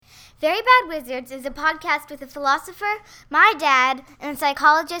Very Bad Wizards is a podcast with a philosopher, my dad, and a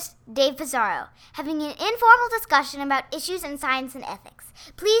psychologist, Dave Pizarro, having an informal discussion about issues in science and ethics.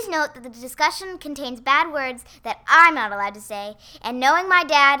 Please note that the discussion contains bad words that I'm not allowed to say, and knowing my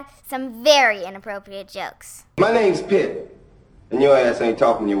dad, some very inappropriate jokes. My name's Pitt, and your ass ain't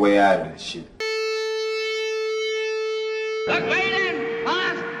talking your way out of this shit. The Cleveland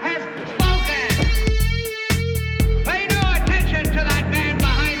boss has spoken. Pay no attention to that man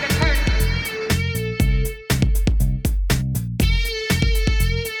behind the curtain.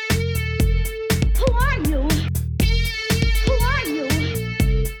 Who are you? Who are you?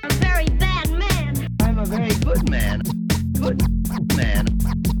 A very bad man. I'm a very good man. Good man.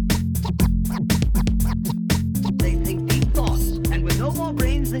 They think deep thoughts, and with no more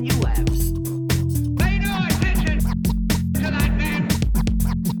brains than you have. Pay no attention to that man.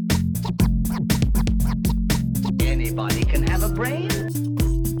 Anybody can have a brain.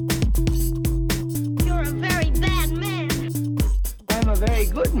 You're a very bad man. I'm a very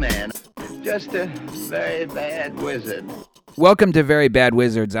good man. Just a very bad wizard. Welcome to Very Bad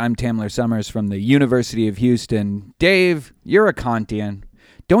Wizards. I'm Tamler Summers from the University of Houston. Dave, you're a Kantian.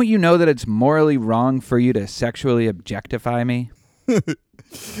 Don't you know that it's morally wrong for you to sexually objectify me?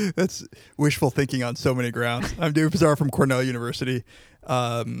 That's wishful thinking on so many grounds. I'm Dave Pizarro from Cornell University.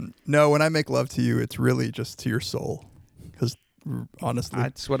 No, when I make love to you, it's really just to your soul. Because honestly,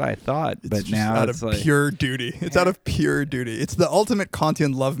 That's what I thought, it's but just now out it's of like pure duty. It's out of pure duty. It's the ultimate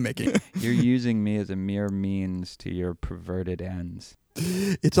Kantian lovemaking. you're using me as a mere means to your perverted ends.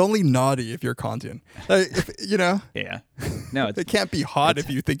 It's only naughty if you're Kantian. Like, Yeah. No, it can't be hot if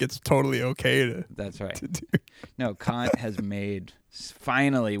you think it's totally okay to. that's right. to do. No, Kant has made,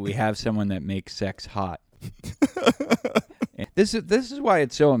 finally we have someone that makes sex hot. This is why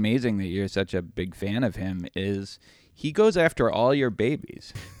it's so amazing that you're such a big fan of him, is he goes after all your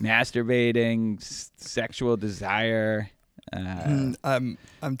babies. Masturbating, sexual desire. I'm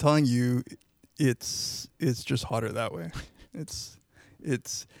telling you, it's just hotter that way. It's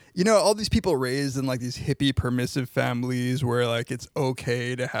all these people raised in like these hippie permissive families where like it's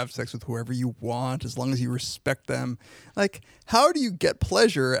okay to have sex with whoever you want as long as you respect them. Like, how do you get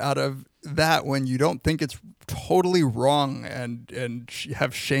pleasure out of that when you don't think it's totally wrong and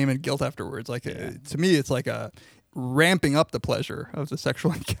have shame and guilt afterwards? Like, to me, it's like a ramping up the pleasure of the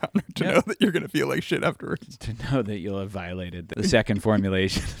sexual encounter to know that you're going to feel like shit afterwards. To know that you'll have violated the second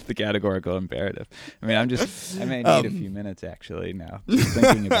formulation of the categorical imperative. I mean, I may need a few minutes actually now, just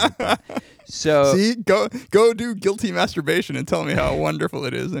thinking about that. So, See, go do guilty masturbation and tell me how wonderful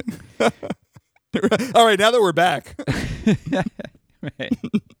it is. All right, now that we're back, right.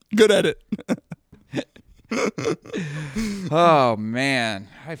 good edit. Oh man,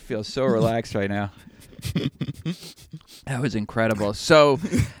 I feel so relaxed right now. That was incredible. So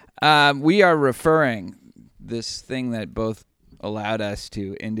we are referring this thing that both allowed us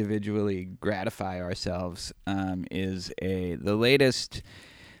to individually gratify ourselves is the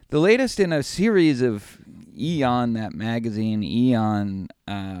latest in a series of Eon, that magazine, Eon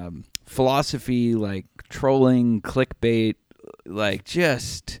philosophy, like trolling, clickbait, like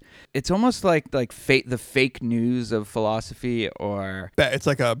just it's almost like the fake news of philosophy, or It's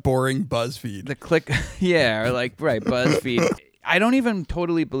like a boring BuzzFeed. the click yeah, or like right, BuzzFeed. I don't even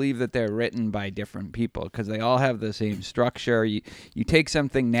totally believe that they're written by different people because they all have the same structure. You take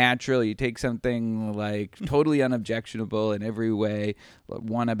something natural, you take something like totally unobjectionable in every way,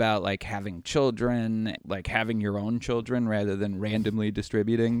 one about like having children, like having your own children rather than randomly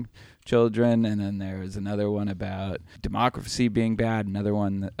distributing children, and then there's another one about democracy being bad, another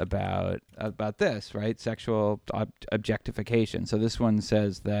one about this, right? Sexual objectification. So this one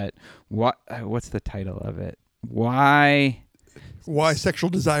says that what's the title of it? Why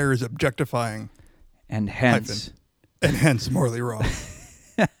sexual desire is objectifying And hence morally wrong.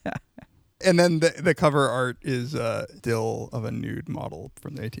 And then the cover art is still of a nude model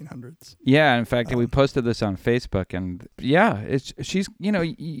from the 1800s. Yeah, in fact, we posted this on Facebook, and yeah, she's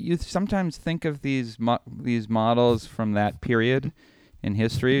you sometimes think of these models from that period in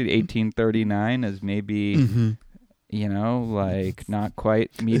history, 1839, as maybe like not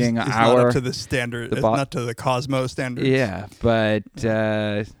quite meeting It's our not up to the standard, not to the Cosmo standards. Yeah, but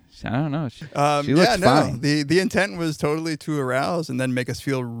I don't know. She looks fine. The intent was totally to arouse and then make us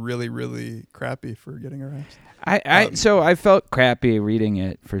feel really, really crappy for getting aroused. So I felt crappy reading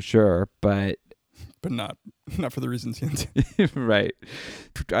it for sure, but not for the reasons you intend. Right.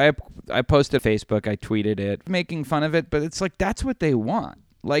 I posted Facebook, I tweeted it, making fun of it, but it's like that's what they want.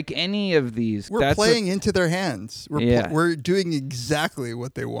 Like any of these, we're playing into their hands. We're doing exactly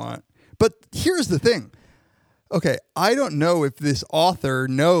what they want. But here's the thing. Okay, I don't know if this author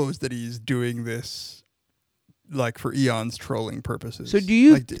knows that he's doing this, like, for Eon's trolling purposes. So do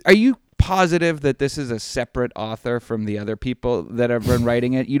you Like, are you positive that this is a separate author from the other people that have been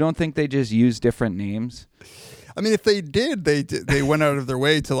writing it? You don't think they just use different names? I mean, if they did, they went out of their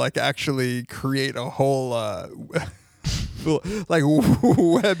way to like actually create a whole like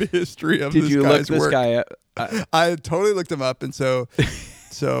web history of Did this you guy's look this work. guy up? I totally looked him up, and so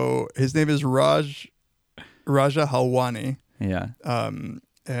his name is Raja Halwani. Yeah.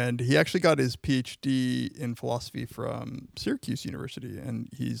 And he actually got his PhD in philosophy from Syracuse University, and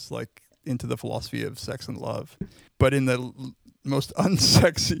he's like into the philosophy of sex and love, but in the most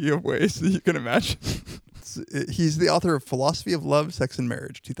unsexy of ways that you can imagine. He's the author of Philosophy of Love, Sex and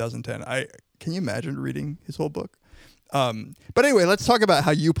Marriage, 2010. Can you imagine reading his whole book? But anyway, let's talk about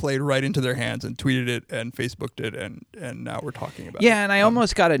how you played right into their hands and tweeted it and Facebooked it, and now we're talking about it. Yeah, and I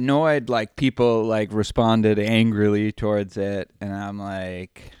almost got annoyed, like people like responded angrily towards it, and I'm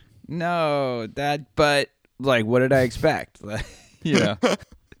like, no, but like, what did I expect? You know,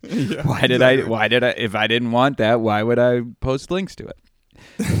 Yeah, why did I, if I didn't want that, why would I post links to it?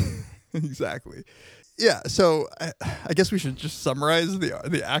 Exactly. Yeah, so I guess we should just summarize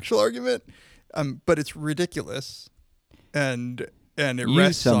the actual argument, but it's ridiculous, and it You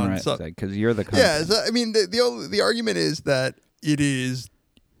rests on summarize some. it because you're the Yeah, content. so, I mean the argument is that it is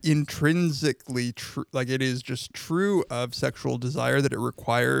intrinsically true, like it is just true of sexual desire that it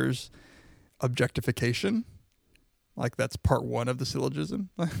requires objectification. Like that's part one of the syllogism.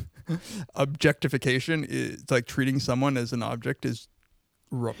 Objectification is like treating someone as an object is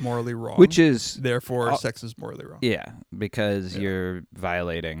morally wrong, Which is therefore sex is morally wrong. Yeah, because you're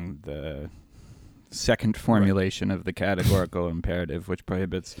violating the second formulation of the categorical imperative, which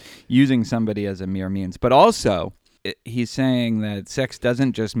prohibits using somebody as a mere means. But also, he's saying that sex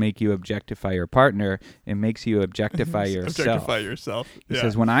doesn't just make you objectify your partner, it makes you objectify yourself. Objectify yourself. He Yeah.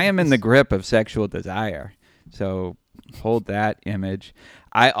 says, when I am in the grip of sexual desire, so hold that image,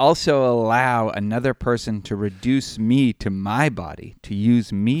 I also allow another person to reduce me to my body, to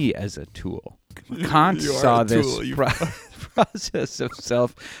use me as a tool. Kant You are saw a this tool, you process of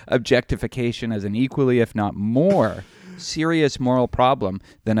self-objectification as an equally, if not more, serious moral problem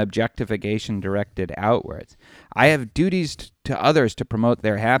than objectification directed outwards. I have duties to others to promote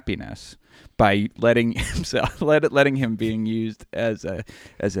their happiness by letting him being used as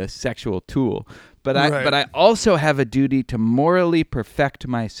a sexual tool. But I also have a duty to morally perfect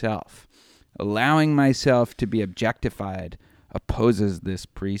myself. Allowing myself to be objectified opposes this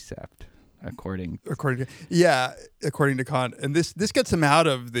precept, according to Kant. And this gets him out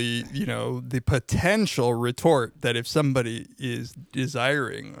of the potential retort that if somebody is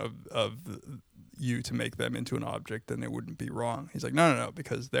desiring of you to make them into an object, then it wouldn't be wrong. He's like, no,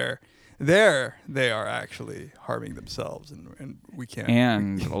 because they are actually harming themselves, and we can't.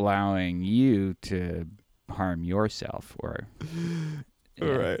 And allowing you to harm yourself, or all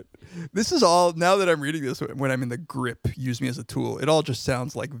right. This is all, now that I'm reading this, when I'm in the grip, use me as a tool, it all just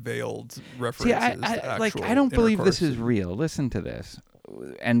sounds like veiled references. See, I don't believe this is real. Listen to this.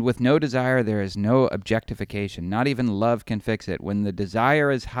 And with no desire, there is no objectification. Not even love can fix it. When the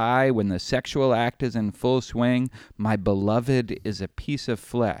desire is high, when the sexual act is in full swing, my beloved is a piece of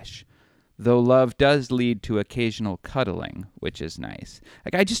flesh. Though love does lead to occasional cuddling, which is nice.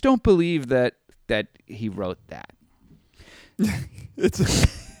 Like, I just don't believe that he wrote that.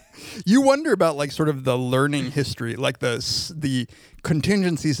 You wonder about like sort of the learning history, like the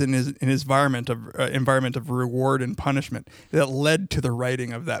contingencies in his environment of reward and punishment that led to the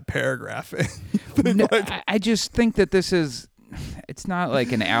writing of that paragraph. No, I just think that it's not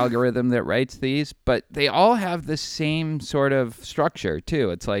like an algorithm that writes these, but they all have the same sort of structure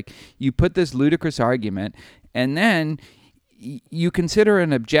too. It's like you put this ludicrous argument, and then you consider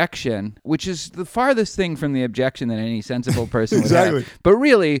an objection, which is the farthest thing from the objection that any sensible person would Exactly. have. But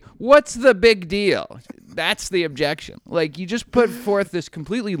really, what's the big deal? That's the objection. Like, you just put forth this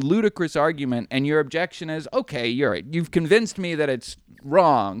completely ludicrous argument, and your objection is, okay, you're right. You've convinced me that it's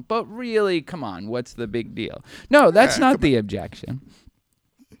wrong, but really, come on, what's the big deal? No, that's not the objection.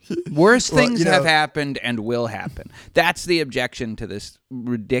 Worse things have happened and will happen. That's the objection to this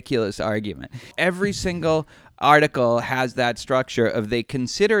ridiculous argument. Every single article has that structure of they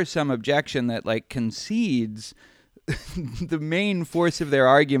consider some objection that like concedes the main force of their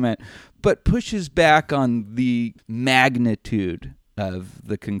argument, but pushes back on the magnitude of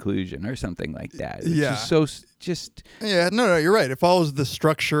the conclusion or something like that. No, you're right. It follows the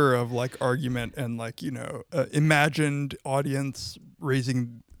structure of like argument and like imagined audience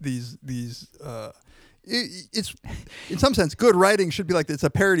raising these it's in some sense, good writing should be like, it's a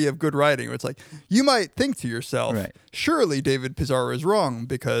parody of good writing, where it's like, you might think to yourself, Right. surely David Pizarro is wrong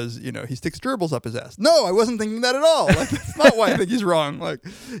because, he sticks gerbils up his ass. No, I wasn't thinking that at all. Like, that's not why I think he's wrong. Like,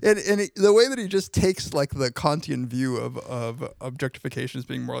 the way that he just takes like the Kantian view of objectification as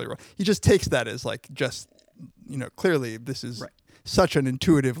being morally wrong, he just takes that as like, just, clearly this is such an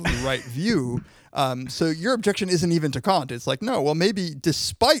intuitively right view. So your objection isn't even to Kant. It's like, no, well, maybe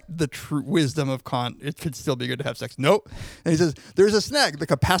despite the true wisdom of Kant, it could still be good to have sex. Nope. And he says, there's a snag. The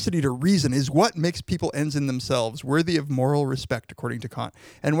capacity to reason is what makes people ends in themselves, worthy of moral respect, according to Kant.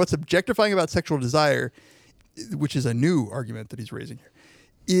 And what's objectifying about sexual desire, which is a new argument that he's raising here,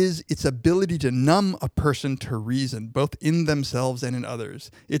 is its ability to numb a person to reason, both in themselves and in others.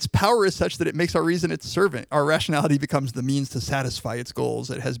 Its power is such that it makes our reason its servant. Our rationality becomes the means to satisfy its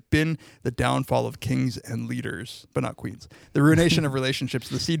goals. It has been the downfall of kings and leaders, but not queens. The ruination of relationships,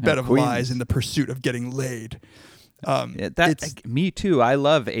 the seedbed of queens. lies in the pursuit of getting laid. Me too. I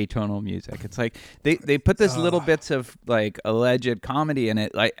love atonal music. It's like they put this little bits of like alleged comedy in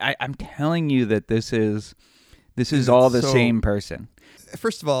it. Like I'm telling you that this is all the so- same person.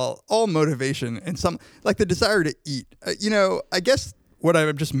 First of all motivation and some, like the desire to eat. I guess what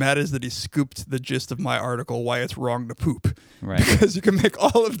I'm just mad is that he scooped the gist of my article, why it's wrong to poop. Right. Because you can make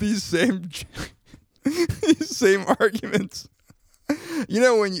all of these same arguments.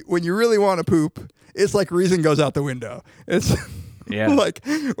 When you really want to poop, it's like reason goes out the window. It's Yeah. like,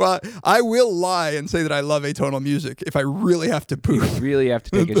 well, I will lie and say that I love atonal music if I really have to poop. You really have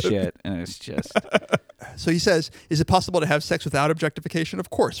to take a shit, and it's just So he says, is it possible to have sex without objectification? Of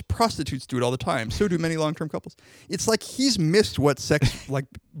course. Prostitutes do it all the time. So do many long-term couples. It's like he's missed what sex like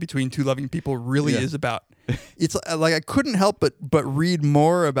between two loving people really is about. It's like I couldn't help but read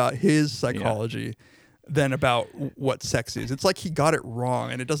more about his psychology than about what sex is. It's like he got it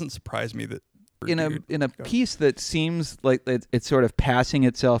wrong, and it doesn't surprise me that in a piece that seems like it's sort of passing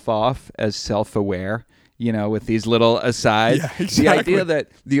itself off as self-aware. With these little asides. Yeah, exactly. The idea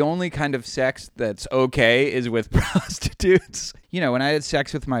that the only kind of sex that's okay is with prostitutes. When I had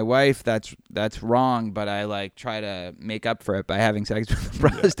sex with my wife, that's wrong, but I like try to make up for it by having sex with a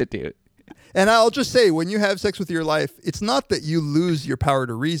prostitute. And I'll just say, when you have sex with your life, it's not that you lose your power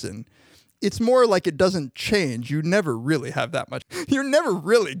to reason. It's more like it doesn't change. You never really have that much. You're never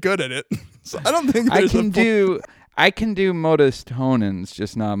really good at it. So I don't think there's I can do modus ponens,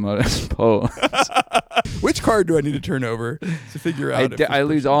 just not modus ponens. Which card do I need to turn over to figure out? I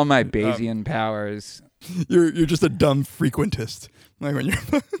lose all my Bayesian powers. You're just a dumb frequentist. Like when you're,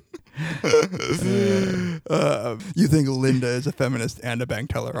 you think Linda is a feminist and a bank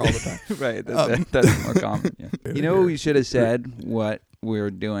teller all the time. Right, that's more common. Yeah. We should have said what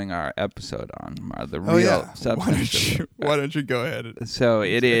we're doing our episode on, the real substance. Why don't you go ahead? So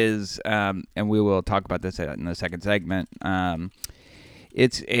it is, and we will talk about this in the second segment.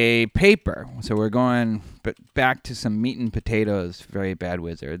 It's a paper. So we're going back to some meat and potatoes, Very Bad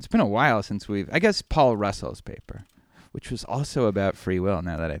Wizard. It's been a while since I guess Paul Russell's paper, which was also about free will,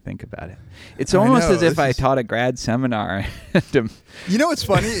 now that I think about it. It's almost as if I taught a grad seminar. What's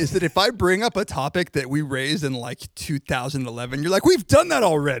funny is that if I bring up a topic that we raised in like 2011, you're like, we've done that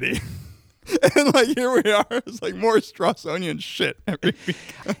already. And like, here we are. It's like more Straussonian shit every week.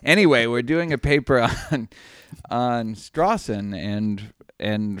 Anyway, we're doing a paper on Strawson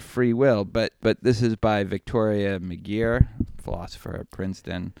and free will, but this is by Victoria McGeer, philosopher at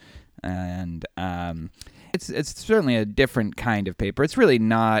Princeton, and it's certainly a different kind of paper. It's really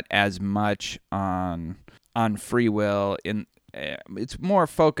not as much on free will. It's more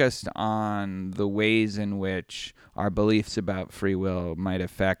focused on the ways in which our beliefs about free will might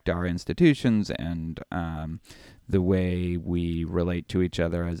affect our institutions and the way we relate to each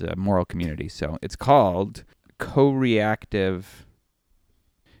other as a moral community. So it's called Co-reactive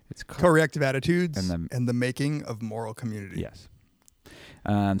attitudes and the making of moral community. Yes.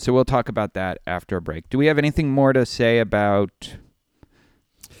 So we'll talk about that after a break. Do we have anything more to say about?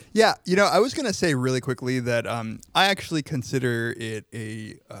 Yeah, I was going to say really quickly that I actually consider it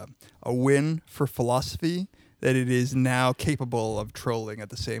a win for philosophy that it is now capable of trolling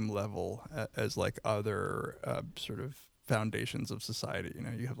at the same level as like other sort of foundations of society.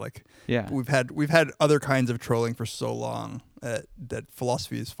 You have like we've had other kinds of trolling for so long that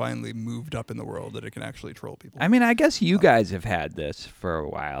philosophy has finally moved up in the world that it can actually troll people. I mean, I guess you guys have had this for a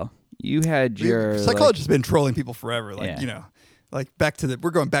while. You had your psychologists have been trolling people forever. Like like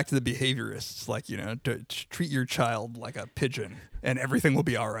we're going back to the behaviorists. Like to treat your child like a pigeon and everything will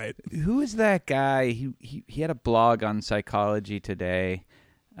be all right. Who is that guy? He had a blog on Psychology Today.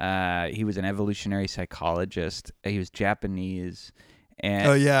 He was an evolutionary psychologist. He was Japanese. And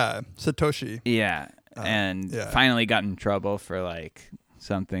Satoshi. Yeah. and yeah. finally got in trouble for like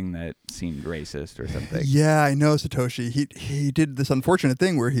something that seemed racist or something. Yeah, I know Satoshi. He did this unfortunate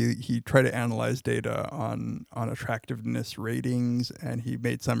thing where he tried to analyze data on attractiveness ratings, and he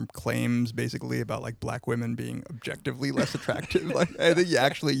made some claims basically about like black women being objectively less attractive. Like I think he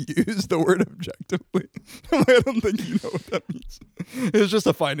actually used the word objectively. I don't think you know what that means. It was just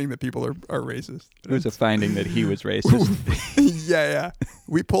a finding that people are racist. It was a finding that he was racist. yeah.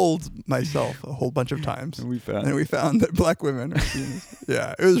 We polled myself a whole bunch of times, And we found that black women are seen as,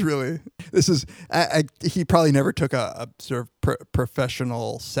 yeah, it was really. This is. He probably never took a sort of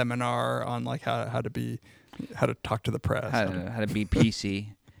professional seminar on like how to talk to the press, how to be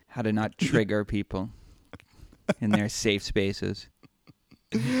PC, how to not trigger people in their safe spaces.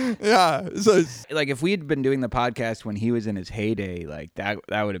 Yeah, so Like if we had been doing the podcast when he was in his heyday, like that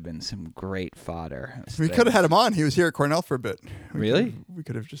would have been some great fodder. we could have had him on. He was here at Cornell for a bit. Really? We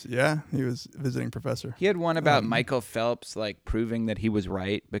could have just. Yeah, he was visiting professor. He had one about Michael Phelps, like proving that he was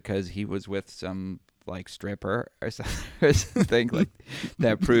right because he was with some like stripper or something like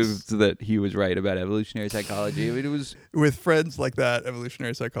that proves that he was right about evolutionary psychology. I mean, it was With friends like that,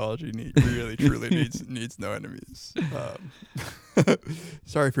 evolutionary psychology really truly needs no enemies.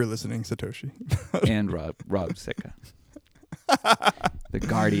 Sorry if you're listening, Satoshi. and Rob Sicca, the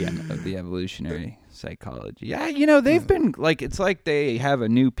guardian of the evolutionary psychology. Yeah, they've been like, it's like they have a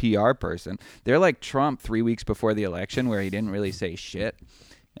new PR person. They're like Trump 3 weeks before the election, where he didn't really say shit.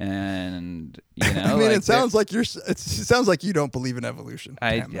 And I mean, like it sounds like it sounds like you don't believe in evolution.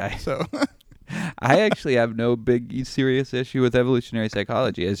 So I actually have no big serious issue with evolutionary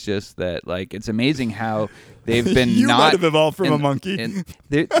psychology. It's just that like it's amazing how they've been you not might have evolved from a monkey.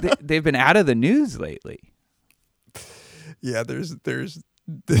 They've been out of the news lately. Yeah, there's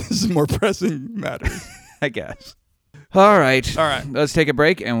more pressing matters. I guess. All right. All right. Let's take a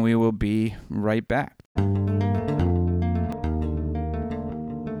break and we will be right back.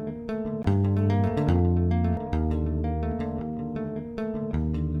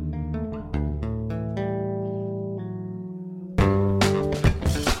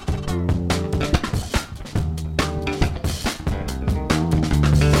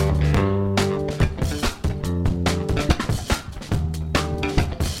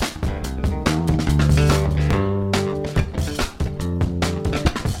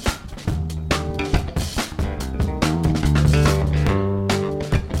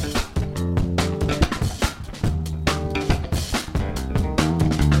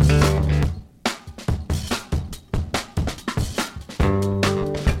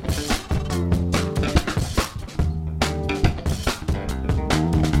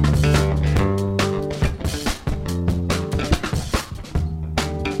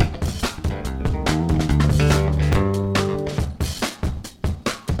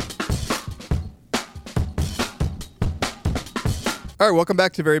 All right, welcome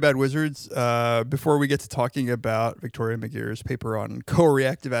back to Very Bad Wizards. Before we get to talking about Victoria McGear's paper on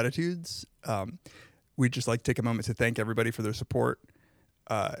co-reactive attitudes, we'd just like to take a moment to thank everybody for their support.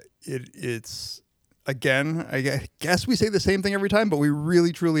 It's, again, I guess we say the same thing every time, but we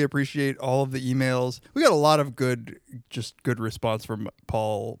really, truly appreciate all of the emails. We got a lot of good response from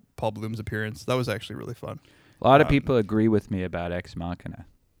Paul Bloom's appearance. That was actually really fun. A lot of people agree with me about Ex Machina.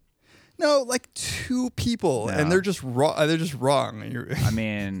 No, like 2 people, and they're just wrong. I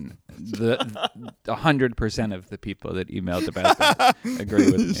mean, the 100% of the people that emailed about that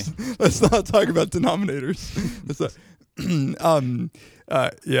agree with me. Let's not talk about denominators.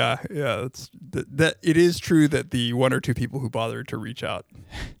 That it is true that the 1 or 2 people who bothered to reach out,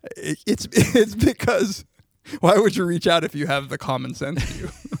 it's because why would you reach out if you have the common sense view?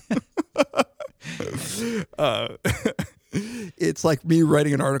 It's like me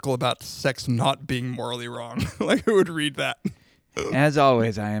writing an article about sex not being morally wrong. Like, who would read that? As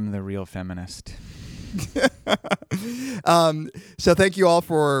always, I am the real feminist. So thank you all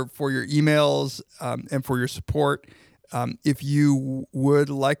for your emails and for your support. If you would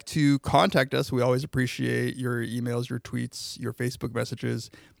like to contact us, we always appreciate your emails, your tweets, your Facebook messages.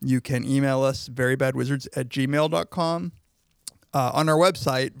 You can email us verybadwizards@gmail.com. On our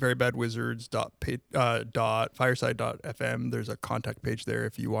website, verybadwizards.fireside.fm, there's a contact page there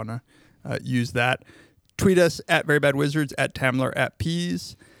if you want to use that. Tweet us at verybadwizards, at Tamler, at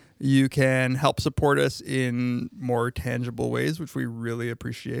Peas. You can help support us in more tangible ways, which we really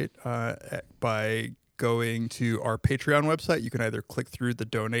appreciate, by going to our Patreon website. You can either click through the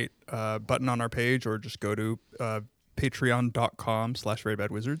donate button on our page or just go to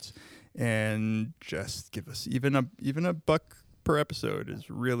patreon.com/verybadwizards and just give us even a buck per episode is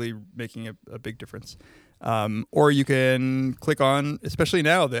really making a big difference. Or you can click on, especially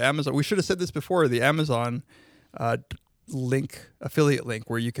now, the Amazon. We should have said this before. The Amazon affiliate link,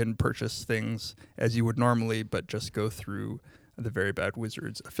 where you can purchase things as you would normally, but just go through the Very Bad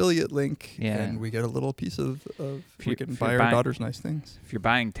Wizards affiliate link, and we get a little piece of we can buy our daughters nice things. If you're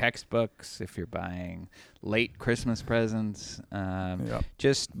buying textbooks, if you're buying late Christmas presents,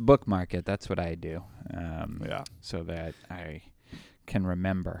 just bookmark it. That's what I do. So that I can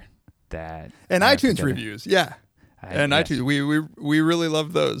remember that. And iTunes reviews, iTunes, we really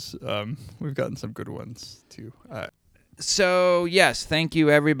love those. We've gotten some good ones too. So, yes, thank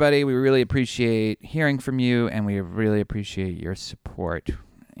you, everybody. We really appreciate hearing from you, and we really appreciate your support.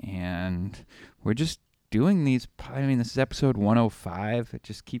 And we're just doing these. I mean, this is episode 105. It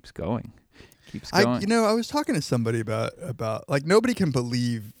just keeps going. I was talking to somebody about like, nobody can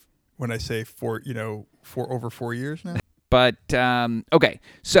believe when I say for over 4 years now. But, okay,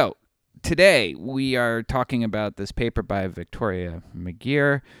 so today we are talking about this paper by Victoria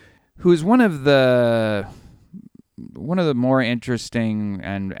McGeer, who is one of the more interesting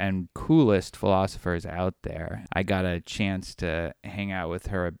and coolest philosophers out there. I got a chance to hang out with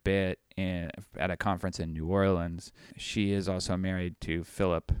her a bit at a conference in New Orleans. She is also married to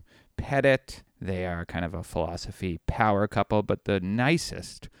Philip Pettit. They are kind of a philosophy power couple, but the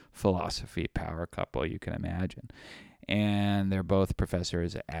nicest philosophy power couple you can imagine. And they're both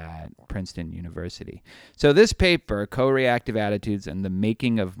professors at Princeton University. So this paper, Co-Reactive Attitudes and the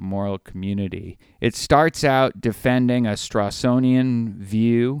Making of Moral Community, it starts out defending a Strawsonian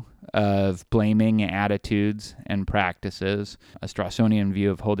view of blaming attitudes and practices, a Strawsonian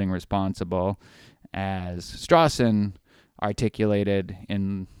view of holding responsible, as Strawson articulated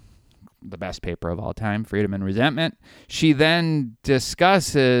in the best paper of all time, Freedom and Resentment. She then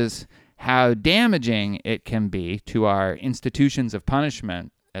discusses how damaging it can be to our institutions of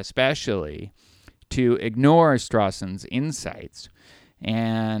punishment, especially, to ignore Strawson's insights.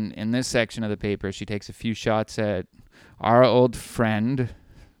 And in this section of the paper, she takes a few shots at our old friend,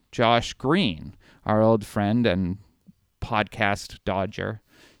 Josh Green, our old friend and podcast dodger,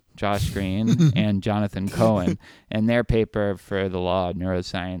 Josh Green, and Jonathan Cohen, and their paper for the Law of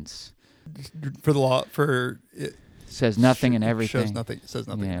Neuroscience. Says nothing and everything. Says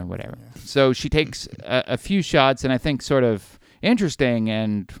nothing. Yeah, whatever. Yeah. So she takes a few shots, and I think sort of interesting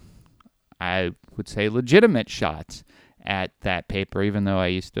and I would say legitimate shots at that paper, even though I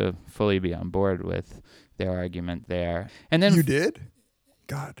used to fully be on board with their argument there. And then you did?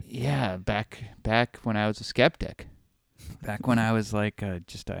 God. Yeah, back when I was a skeptic. Back when I was like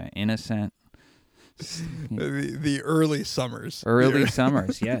just an innocent. The early summers. Early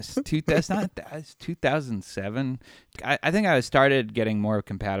summers, yes. That's 2007. I think I started getting more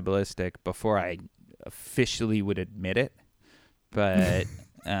compatibilistic before I officially would admit it. But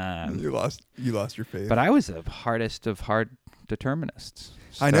you lost your faith. But I was the hardest of hard determinists.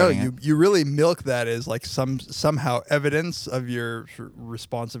 I know you really milk that as like somehow evidence of your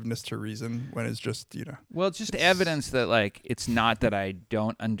responsiveness to reason, when it's just Well, it's just evidence that like it's not that I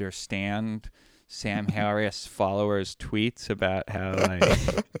don't understand Sam Harris followers' tweets about how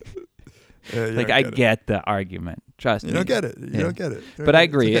I get the argument. Trust me. You don't get it. You don't get it. But I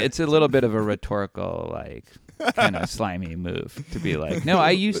agree. It's a little bit of a rhetorical, kind of slimy move to be like, no,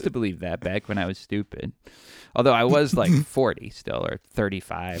 I used to believe that back when I was stupid. Although I was 40 still, or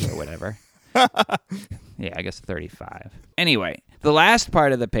 35 or whatever. Yeah, I guess 35. Anyway, the last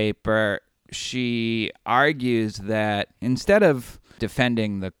part of the paper, she argues that instead of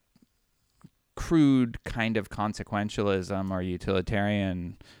defending the crude kind of consequentialism or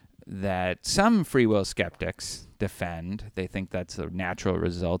utilitarian that some free will skeptics defend, they think that's a natural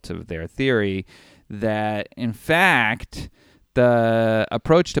result of their theory, that in fact the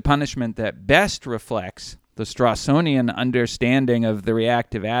approach to punishment that best reflects the Strawsonian understanding of the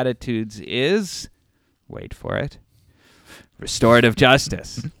reactive attitudes is, wait for it, restorative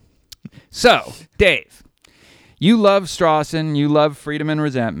justice. So, Dave, you love Strawson, you love Freedom and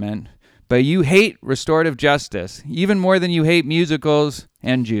Resentment, but you hate restorative justice even more than you hate musicals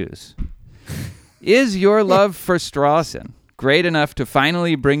and Jews. Is your love for Strawson great enough to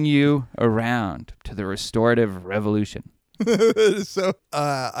finally bring you around to the restorative revolution? So,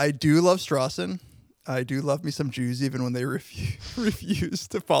 I do love Strawson. I do love me some Jews, even when they refuse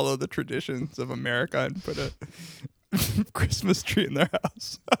to follow the traditions of America and put a Christmas tree in their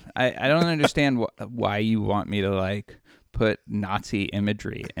house. I don't understand why you want me to put Nazi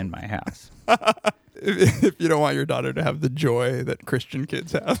imagery in my house. If you don't want your daughter to have the joy that Christian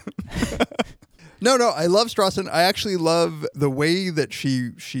kids have. No, I love Strawson. I actually love the way that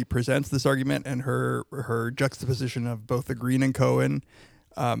she presents this argument and her juxtaposition of both the Green and Cohen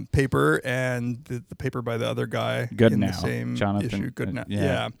paper and the paper by the other guy Good in now, the same Jonathan, issue. Good now,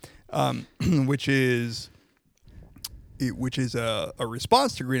 yeah. which is a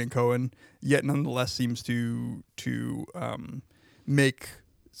response to Green and Cohen, yet nonetheless seems to make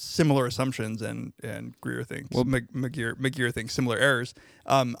similar assumptions and Greer thinks McGeer thinks similar errors.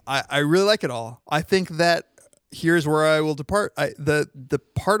 I really like it all. I think that here's where I will depart. The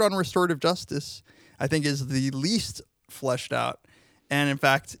part on restorative justice I think is the least fleshed out, and in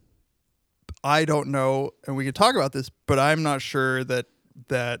fact I don't know, and we can talk about this, but I'm not sure that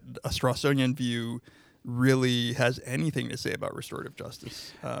a Strawsonian view really has anything to say about restorative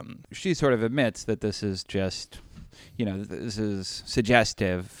justice. She sort of admits that this is just, this is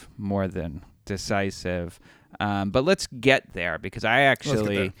suggestive more than decisive. But let's get there, because I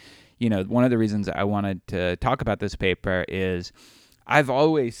actually, one of the reasons I wanted to talk about this paper is I've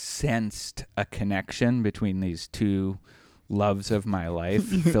always sensed a connection between these two loves of my life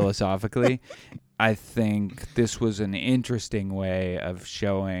philosophically. I think this was an interesting way of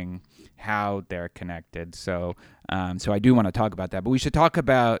showing how they're connected. So I do want to talk about that. But we should talk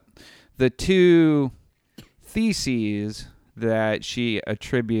about the two theses that she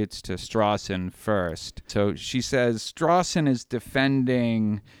attributes to Strawson first. So she says Strawson is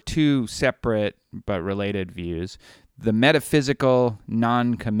defending two separate but related views. The metaphysical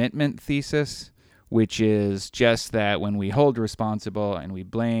non-commitment thesis, which is just that when we hold responsible and we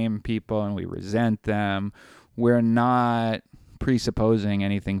blame people and we resent them, we're not presupposing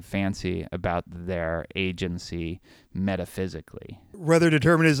anything fancy about their agency metaphysically. Whether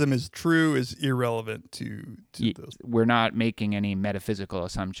determinism is true is irrelevant to those. We're not making any metaphysical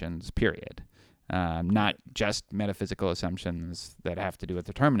assumptions, period. Not just metaphysical assumptions that have to do with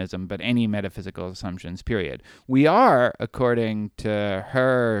determinism, but any metaphysical assumptions, period. We are, according to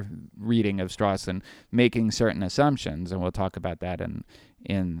her reading of Strawson, making certain assumptions, and we'll talk about that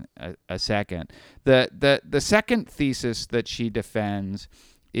in a second. The second thesis that she defends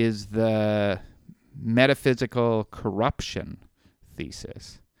is the metaphysical corruption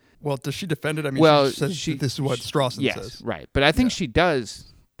thesis. Well, does she defend it? I mean, Well, she says this is what Strawson yes, says. right. But I think she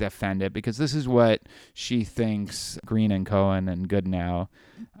does defend it, because this is what she thinks Green and Cohen and Goodnow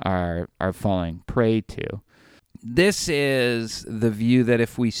are falling prey to. This is the view that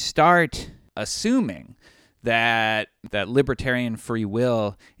if we start assuming that libertarian free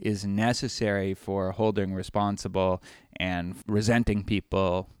will is necessary for holding responsible and resenting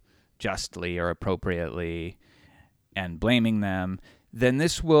people justly or appropriately and blaming them, then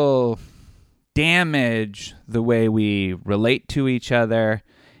this will damage the way we relate to each other,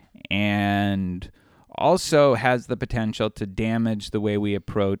 and also has the potential to damage the way we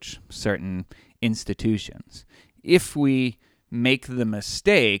approach certain institutions. If we make the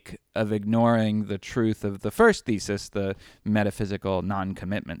mistake of ignoring the truth of the first thesis, the metaphysical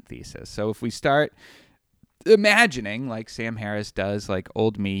non-commitment thesis. So if we start imagining, like Sam Harris does, like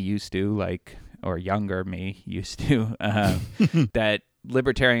old me used to, or younger me used to, that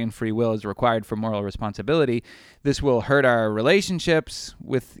libertarian free will is required for moral responsibility, this will hurt our relationships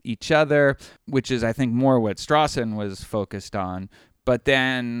with each other, which is, I think, more what Strawson was focused on. But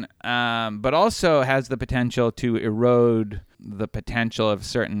then, but also has the potential to erode the potential of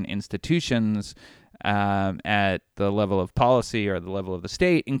certain institutions at the level of policy or the level of the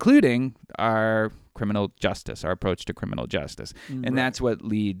state, including our criminal justice, our approach to criminal justice. And that's what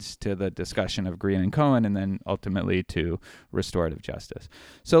leads to the discussion of Green and Cohen, and then ultimately to restorative justice.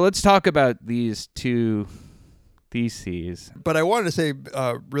 So let's talk about these two theses. But I wanted to say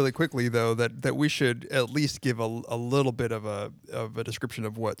really quickly, though, that we should at least give a little bit of a description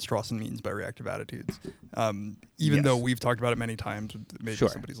of what Strawson means by reactive attitudes, even though we've talked about it many times. Maybe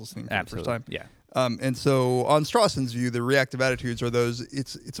somebody's listening for the first time. Yeah. And so, on Strawson's view, the reactive attitudes are those.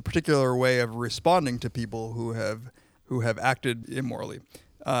 It's a particular way of responding to people who have acted immorally.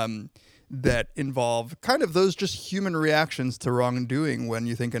 That involve kind of those just human reactions to wrongdoing when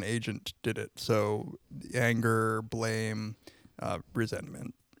you think an agent did it. So anger, blame,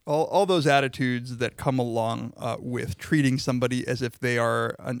 resentment, all those attitudes that come along with treating somebody as if they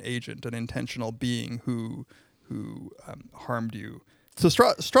are an agent, an intentional being who harmed you. So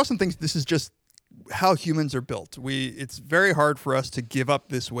Strawson thinks this is just how humans are built. It's very hard for us to give up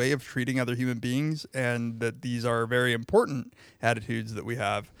this way of treating other human beings, and that these are very important attitudes that we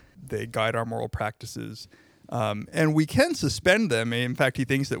have. They guide our moral practices, and we can suspend them. In fact, he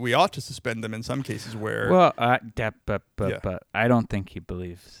thinks that we ought to suspend them in some cases where... Well, but I don't think he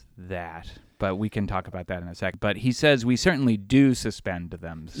believes that. but we can talk about that in a sec. But he says we certainly do suspend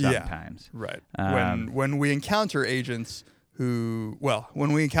them sometimes. Right. When we encounter agents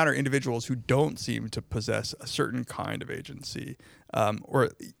when we encounter individuals who don't seem to possess a certain kind of agency, or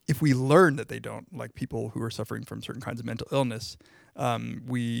if we learn that they don't, like people who are suffering from certain kinds of mental illness,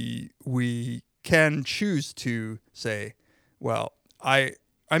 we can choose to say, well, I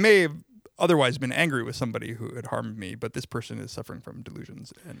may have otherwise been angry with somebody who had harmed me, but this person is suffering from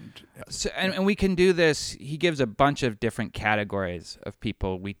delusions. And we can do this. He gives a bunch of different categories of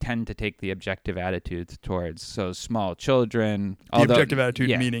people we tend to take the objective attitudes towards. So small children. The objective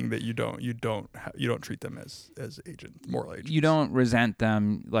attitude meaning that you don't treat them as moral agents. You don't resent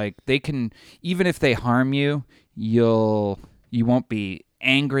them. Like they can, even if they harm you, you won't be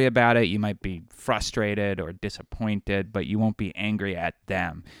angry about it. You might be frustrated or disappointed, but you won't be angry at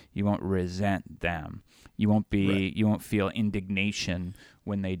them. You won't resent them. You won't feel indignation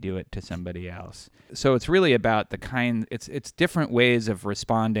when they do it to somebody else. So it's really about it's different ways of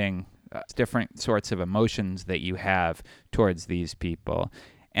responding, different sorts of emotions that you have towards these people.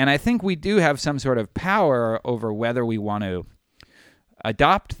 And I think we do have some sort of power over whether we want to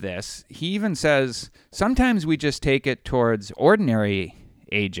adopt this. He even says sometimes we just take it towards ordinary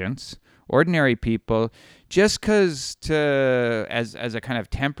agents, ordinary people, just because as a kind of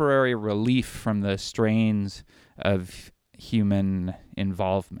temporary relief from the strains of human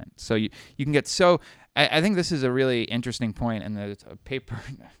involvement. So you can get I think this is a really interesting point, and there's a paper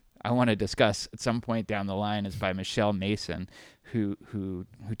I want to discuss at some point down the line is by Michelle Mason, who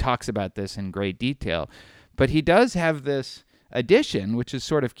talks about this in great detail. But he does have this addition, which is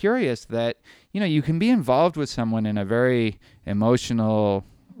sort of curious, that you can be involved with someone in a very emotional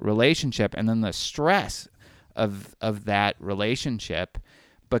relationship, and then the stress of that relationship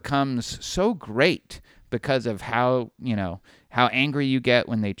becomes so great because of how angry you get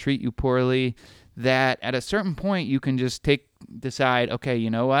when they treat you poorly, that at a certain point you can just decide, okay, you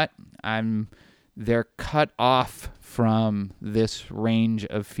know what? They're cut off from this range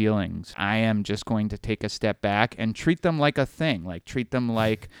of feelings. I am just going to take a step back and treat them like a thing, treat them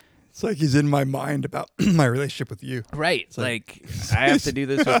like... It's like he's in my mind about my relationship with you. Right. It's like I have to do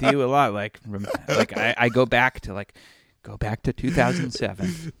this with you a lot. I go back to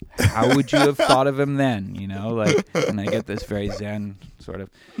 2007. How would you have thought of him then? And I get this very Zen sort of.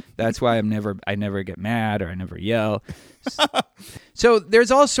 That's why I never get mad or I never yell. So there's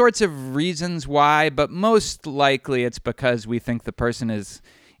all sorts of reasons why, but most likely it's because we think the person is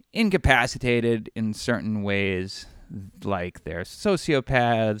incapacitated in certain ways, like they're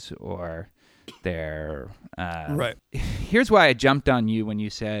sociopaths or they're... right. Here's why I jumped on you when you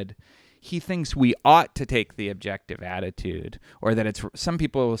said he thinks we ought to take the objective attitude, or that some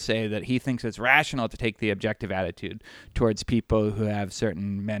people will say that he thinks it's rational to take the objective attitude towards people who have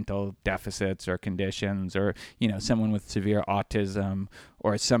certain mental deficits or conditions, or, someone with severe autism,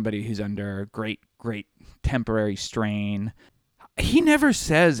 or somebody who's under great temporary strain. He never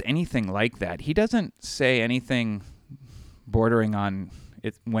says anything like that. He doesn't say anything bordering on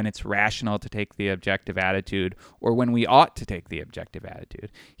it when it's rational to take the objective attitude or when we ought to take the objective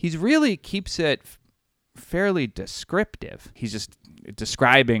attitude. He really keeps it fairly descriptive. He's just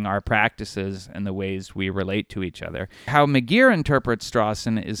describing our practices and the ways we relate to each other. How McGeer interprets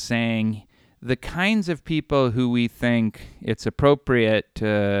Strawson is saying the kinds of people who we think it's appropriate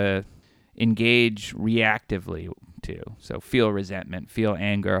to engage reactively to, so feel resentment, feel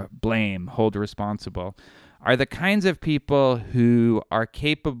anger, blame, hold responsible, are the kinds of people who are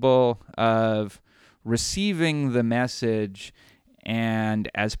capable of receiving the message and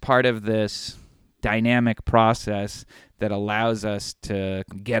as part of this dynamic process that allows us to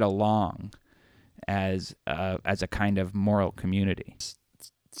get along as a kind of moral community.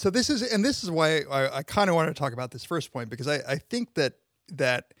 So this is why I kind of wanted to talk about this first point, because I think that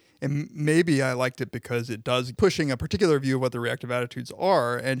and maybe I liked it because it does pushing a particular view of what the reactive attitudes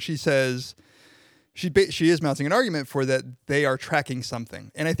are, and she says she is mounting an argument for that they are tracking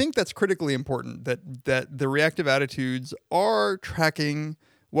something. And I think that's critically important, that the reactive attitudes are tracking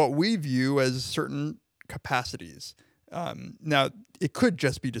what we view as certain capacities. Now, it could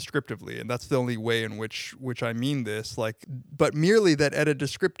just be descriptively, and that's the only way in which I mean this, but merely that in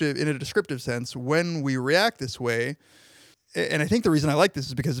a descriptive sense, when we react this way, and I think the reason I like this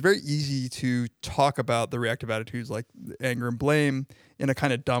is because it's very easy to talk about the reactive attitudes like anger and blame in a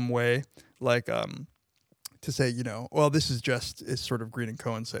kind of dumb way, to say, well, this is just, is sort of Green and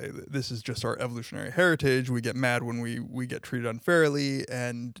Cohen say, this is just our evolutionary heritage. We get mad when we get treated unfairly,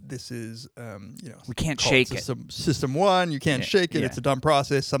 and this is, we can't shake System one, you can't shake it. Yeah. It's a dumb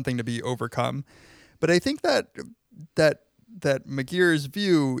process, something to be overcome. But I think that McGear's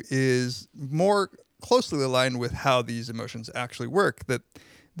view is more closely aligned with how these emotions actually work.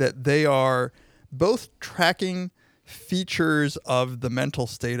 That they are both tracking features of the mental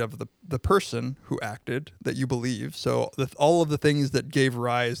state of the person who acted that you believe. So all of the things that gave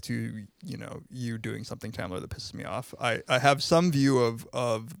rise to you doing something, Tamler, that pisses me off. I have some view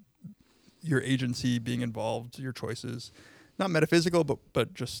of your agency being involved, your choices, not metaphysical,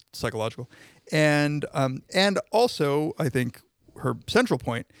 but just psychological, and also I think her central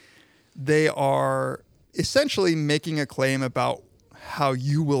point, they are essentially making a claim about how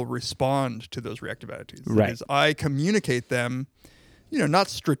you will respond to those reactive attitudes. Right. That is, I communicate them, not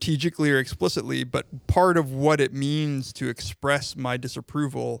strategically or explicitly, but part of what it means to express my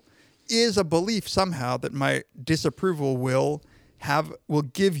disapproval is a belief somehow that my disapproval will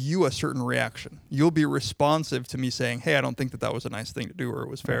give you a certain reaction. You'll be responsive to me saying, hey, I don't think that was a nice thing to do, or it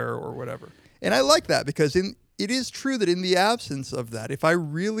was fair, or whatever. And I like that because it is true that in the absence of that, if I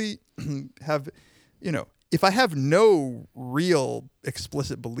really have, if I have no real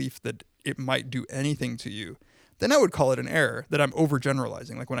explicit belief that it might do anything to you, then I would call it an error, that I'm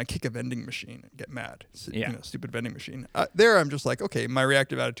overgeneralizing. Like when I kick a vending machine and get mad, stupid vending machine. There I'm just like, okay, my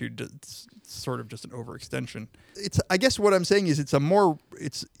reactive attitude is sort of just an overextension. I guess what I'm saying is it's a more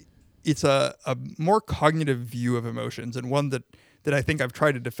cognitive view of emotions, and one that I think I've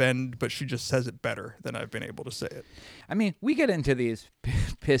tried to defend, but she just says it better than I've been able to say it. I mean, we get into these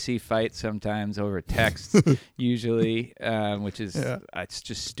pissy fights sometimes over text, usually, which is it's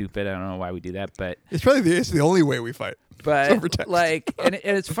just stupid. I don't know why we do that, but it's probably the only way we fight. But over text. and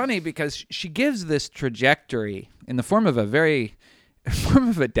it's funny because she gives this trajectory in the form of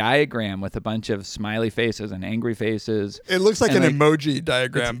a diagram with a bunch of smiley faces and angry faces. It looks like an emoji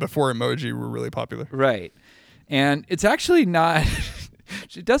diagram before emoji were really popular. Right. And it's actually not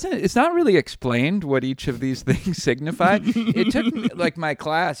it's not really explained what each of these things signify. It took like my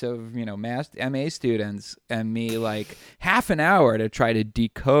class of, MA students and me like half an hour to try to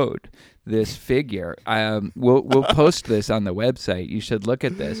decode this figure. We'll post this on the website. You should look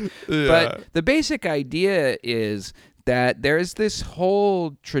at this. Yeah. But the basic idea is that there's this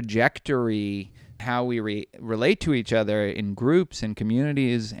whole trajectory how we relate to each other in groups and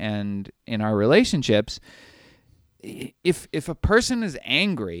communities and in our relationships. If a person is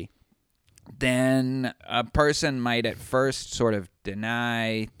angry, then a person might at first sort of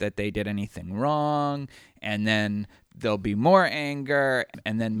deny that they did anything wrong, and then there'll be more anger,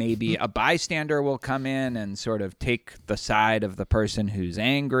 and then maybe a bystander will come in and sort of take the side of the person who's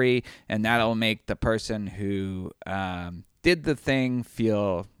angry, and that'll make the person who did the thing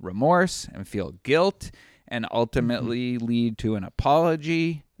feel remorse and feel guilt, and ultimately lead to an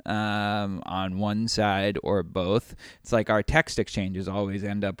apology on one side or both. It's like our text exchanges always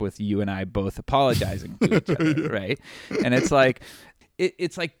end up with you and I both apologizing to each other, right? And it's like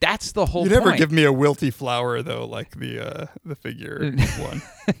it's like that's the whole point. You never give me a wilty flower though, like the figure one.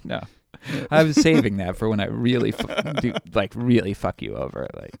 No. I was saving that for when I really really fuck you over.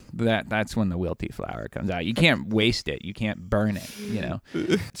 Like that's when the wilty flower comes out. You can't waste it. You can't burn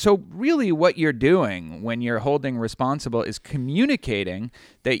it, So really what you're doing when you're holding responsible is communicating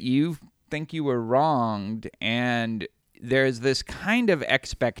that you think you were wronged, and there's this kind of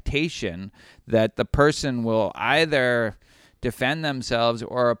expectation that the person will either defend themselves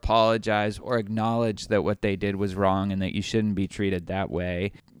or apologize or acknowledge that what they did was wrong and that you shouldn't be treated that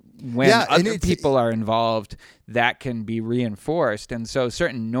way. When other people are involved, that can be reinforced. And so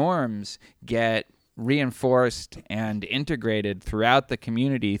certain norms get reinforced and integrated throughout the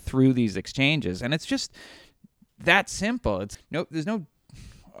community through these exchanges. And it's just that simple. There's no,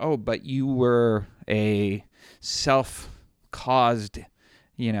 but you were a self-caused,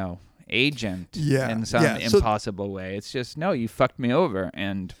 agent in some impossible way. It's just, no, you fucked me over.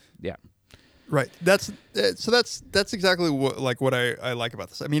 And yeah. Right. That's exactly what I like about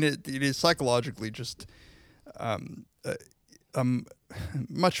this. I mean, it is psychologically just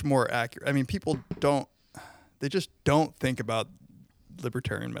much more accurate. I mean, people just don't think about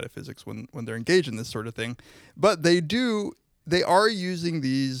libertarian metaphysics when they're engaged in this sort of thing, but they are using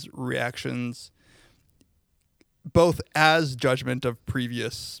these reactions both as judgment of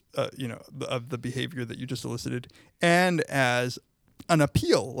previous, of the behavior that you just elicited, and as an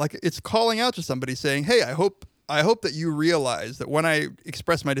appeal. Like it's calling out to somebody saying, hey, I hope that you realize that when I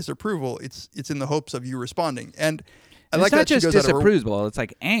express my disapproval, it's in the hopes of you responding. And I like that it's not just disapproval, it's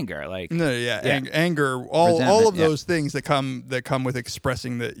like anger, like anger, all of those things that come with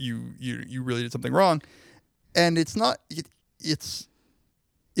expressing that you really did something wrong. And it's not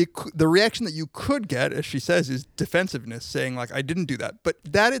the reaction that you could get, as she says, is defensiveness, saying like, I didn't do that. But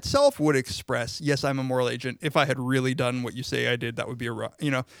that itself would express, yes, I'm a moral agent. If I had really done what you say I did, that would be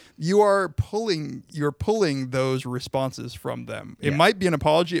you're pulling those responses from them. It might be an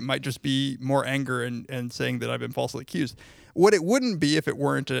apology. It might just be more anger and saying that I've been falsely accused. What it wouldn't be if it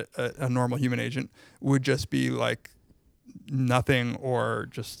weren't a normal human agent would just be like, nothing, or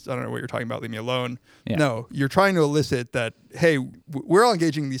just, I don't know what you're talking about, leave me alone. Yeah. No, you're trying to elicit that, hey, we're all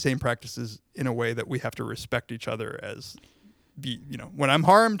engaging in these same practices in a way that we have to respect each other as when I'm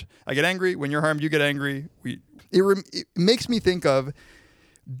harmed, I get angry. When you're harmed, you get angry. It makes me think of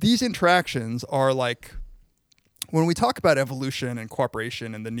these interactions are like, when we talk about evolution and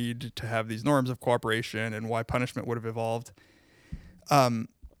cooperation and the need to have these norms of cooperation and why punishment would have evolved,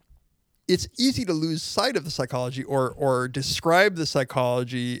 it's easy to lose sight of the psychology or describe the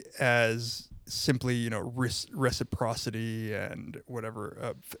psychology as simply, reciprocity and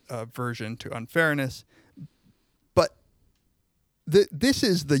whatever aversion to unfairness. But this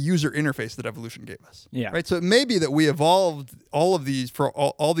is the user interface that evolution gave us. Yeah. Right. So it may be that we evolved all of these for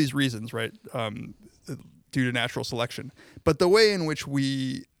all these reasons, right? Due to natural selection. But the way in which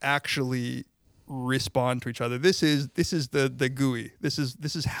we actually respond to each other, this is the GUI. This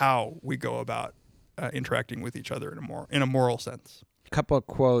is how we go about interacting with each other in a moral sense. A couple of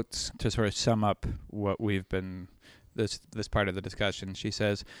quotes to sort of sum up what we've been this part of the discussion. She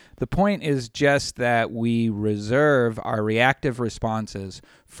says, "The point is just that we reserve our reactive responses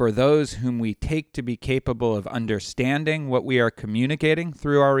for those whom we take to be capable of understanding what we are communicating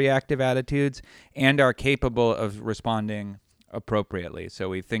through our reactive attitudes and are capable of responding appropriately." So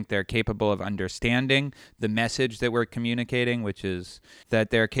we think they're capable of understanding the message that we're communicating, which is that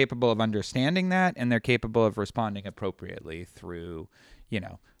they're capable of understanding that, and they're capable of responding appropriately through,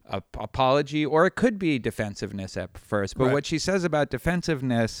 apology, or it could be defensiveness at first. But what she says about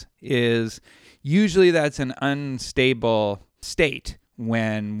defensiveness is usually that's an unstable state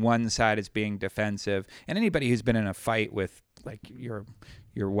when one side is being defensive. And anybody who's been in a fight with like your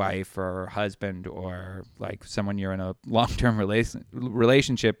wife or husband or like someone you're in a long-term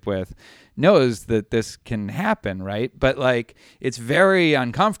relationship with knows that this can happen, right? But like it's very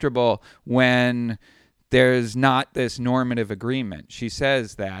uncomfortable when there's not this normative agreement. She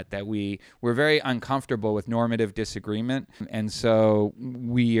says that we're very uncomfortable with normative disagreement, and so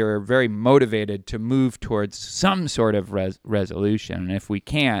we are very motivated to move towards some sort of resolution. And if we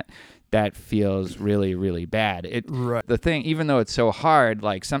can't, that feels really, really bad. The thing, even though it's so hard,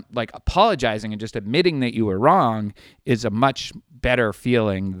 like apologizing and just admitting that you were wrong is a much better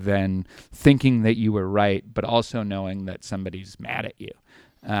feeling than thinking that you were right, but also knowing that somebody's mad at you.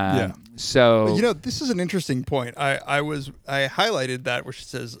 So this is an interesting point. I highlighted that where she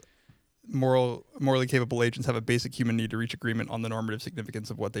says morally capable agents have a basic human need to reach agreement on the normative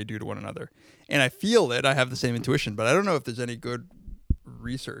significance of what they do to one another. And I feel it. I have the same intuition, but I don't know if there's any good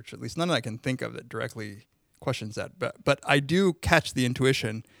research, at least none I can think of, that directly questions that. But I do catch the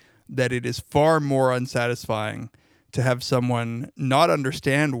intuition that it is far more unsatisfying to have someone not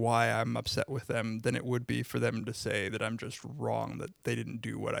understand why I'm upset with them than it would be for them to say that I'm just wrong, that they didn't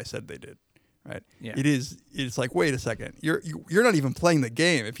do what I said they did. Right? Yeah. It's like, wait a second. You're not even playing the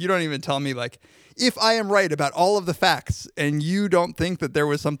game. If you don't even tell me, like, if I am right about all of the facts and you don't think that there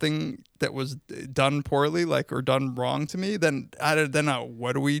was something that was done poorly, like, or done wrong to me, then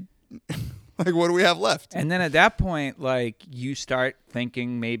what do we like, what do we have left? And then at that point, like, you start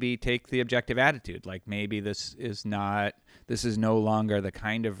thinking, maybe take the objective attitude. Like, maybe this is no longer the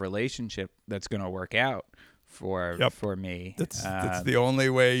kind of relationship that's going to work out for me. That's the only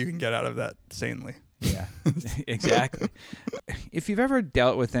way you can get out of that sanely. Yeah, exactly. If you've ever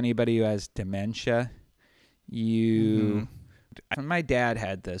dealt with anybody who has dementia, my dad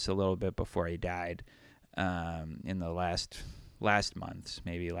had this a little bit before he died, in the last months,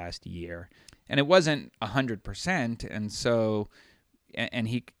 maybe last year. And it wasn't 100%, and so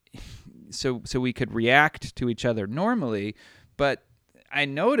we could react to each other normally, but I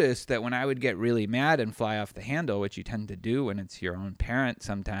noticed that when I would get really mad and fly off the handle, which you tend to do when it's your own parent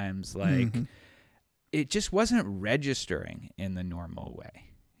sometimes, like, it just wasn't registering in the normal way,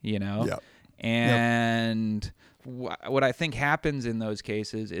 Yep. And what I think happens in those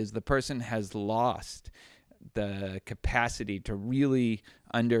cases is the person has lost the capacity to really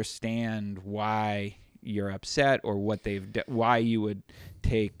understand why you're upset or what why you would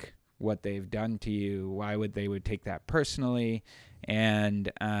take what they've done to you, why they would take that personally.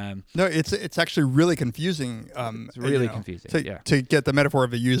 And no, it's actually really confusing. It's really confusing to get the metaphor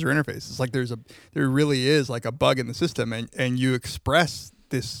of a user interface. It's like there really is like a bug in the system, and you express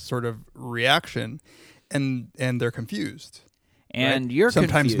this sort of reaction, and they're confused. And right? you're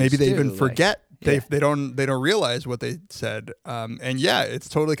sometimes maybe confused, they too, even like- forget. Yeah. They don't realize what they said. And yeah, it's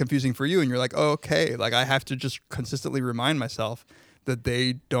totally confusing for you. And you're like, oh, okay, like I have to just consistently remind myself that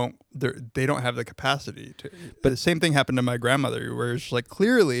they don't have the capacity to. But the same thing happened to my grandmother, where it's like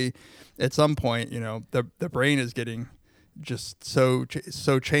clearly, at some point, the brain is getting just so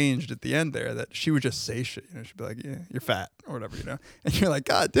changed at the end there that she would just say shit. She'd be like, "Yeah, you're fat" or whatever, and you're like,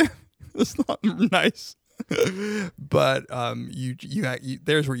 "God damn, that's not nice." But you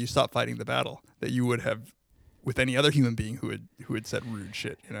there's where you stop fighting the battle that you would have with any other human being who had said rude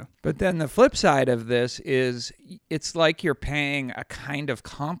shit, But then the flip side of this is it's like you're paying a kind of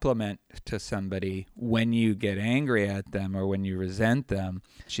compliment to somebody when you get angry at them or when you resent them.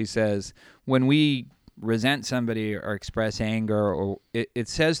 She says, when we resent somebody or express anger, or it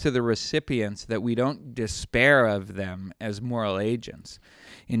says to the recipients that we don't despair of them as moral agents.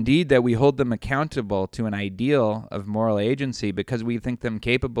 Indeed, that we hold them accountable to an ideal of moral agency because we think them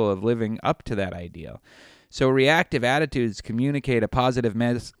capable of living up to that ideal. So reactive attitudes communicate a positive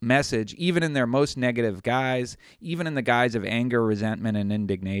message even in their most negative guise, even in the guise of anger, resentment, and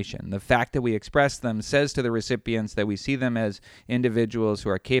indignation. The fact that we express them says to the recipients that we see them as individuals who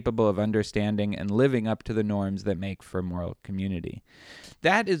are capable of understanding and living up to the norms that make for moral community.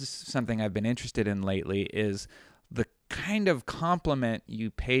 That is something I've been interested in lately, is the kind of compliment you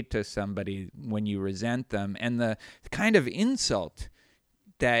pay to somebody when you resent them and the kind of insult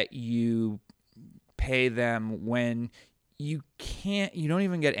that you pay them when you don't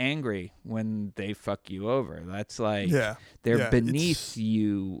even get angry when they fuck you over. That's like they're beneath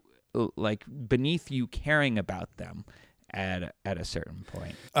you, like beneath you caring about them at a certain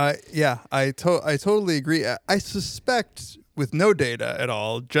point. I totally agree. I suspect, with no data at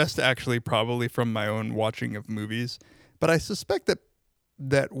all, just actually probably from my own watching of movies, but I suspect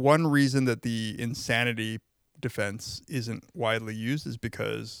that one reason that the insanity defense isn't widely used is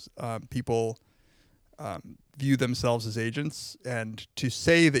because people view themselves as agents, and to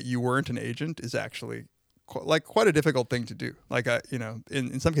say that you weren't an agent is actually quite a difficult thing to do. Like,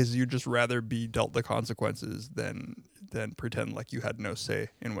 in some cases, you'd just rather be dealt the consequences than pretend like you had no say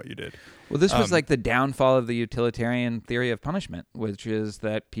in what you did. Well, this was like the downfall of the utilitarian theory of punishment, which is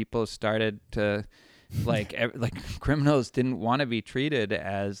that people started to, like criminals didn't want to be treated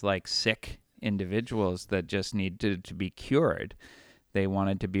as like sick individuals that just needed to be cured. They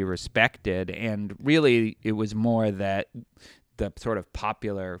wanted to be respected, and really it was more that the sort of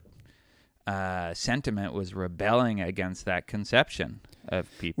popular sentiment was rebelling against that conception of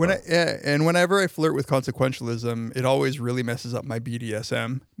people. And whenever I flirt with consequentialism, it always really messes up my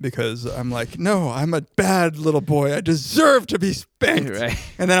BDSM, because I'm like, no, I'm a bad little boy. I deserve to be spanked. Right.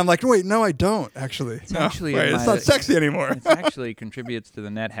 And then I'm like, wait, no, I don't actually. It's not sexy anymore. It actually contributes to the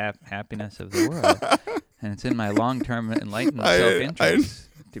net happiness of the world. And it's in my long-term enlightened self-interest.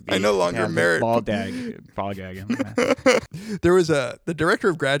 I no longer merit ball gag. There was the director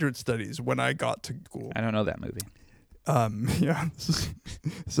of graduate studies when I got to school. I don't know that movie.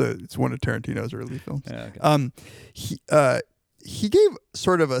 So it's one of Tarantino's early films. Yeah, okay. He gave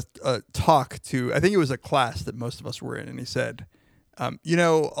sort of a talk to, I think it was a class that most of us were in, and he said, a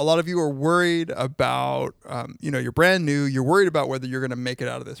lot of you are worried about, you're brand new, you're worried about whether you're going to make it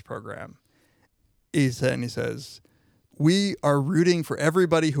out of this program. He says, we are rooting for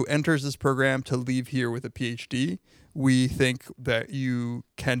everybody who enters this program to leave here with a PhD. We think that you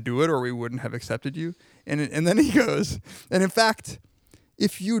can do it, or we wouldn't have accepted you. And then he goes, and in fact,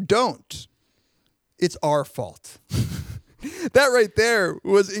 if you don't, it's our fault. That right there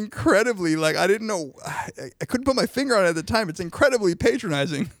was incredibly, like, I didn't know, I couldn't put my finger on it at the time. It's incredibly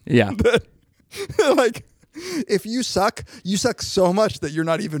patronizing. Yeah. Like, if you suck so much that you're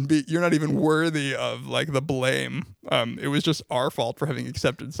not even worthy of like the blame. It was just our fault for having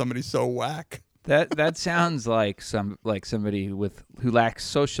accepted somebody so whack. That sounds like somebody who lacks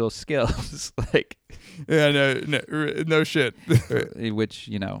social skills, like no shit. Which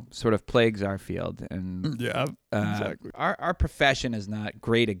sort of plagues our field, and exactly. Our profession is not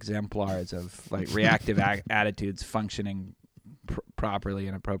great exemplars of like reactive attitudes functioning properly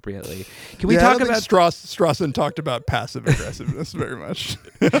and appropriately. Can we talk about Strawson talked about passive aggressiveness very much?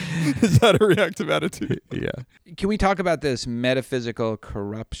 Is that a reactive attitude? Yeah. Can we talk about this metaphysical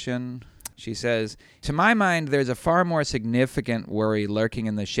corruption? She says, to my mind, there's a far more significant worry lurking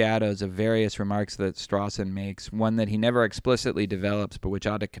in the shadows of various remarks that Strawson makes, one that he never explicitly develops, but which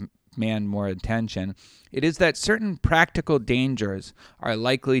ought to command more attention. It is that certain practical dangers are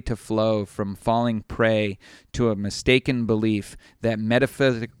likely to flow from falling prey to a mistaken belief that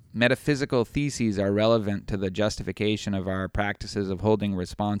metaphysical theses are relevant to the justification of our practices of holding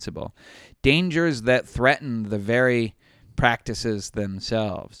responsible. Dangers that threaten the very practices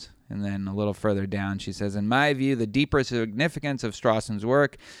themselves. And then a little further down, she says, in my view, the deeper significance of Strawson's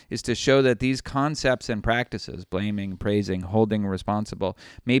work is to show that these concepts and practices, blaming, praising, holding responsible,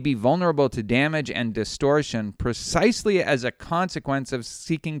 may be vulnerable to damage and distortion precisely as a consequence of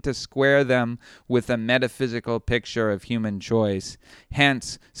seeking to square them with a metaphysical picture of human choice.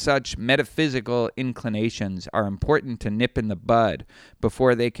 Hence, such metaphysical inclinations are important to nip in the bud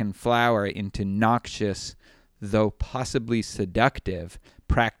before they can flower into noxious, though possibly seductive,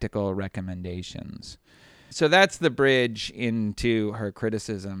 practical recommendations. So that's the bridge into her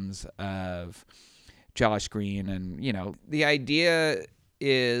criticisms of Josh Green. And, you know, the idea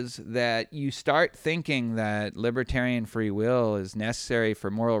is that you start thinking that libertarian free will is necessary for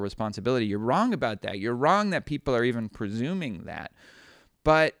moral responsibility. You're wrong about that. You're wrong that people are even presuming that.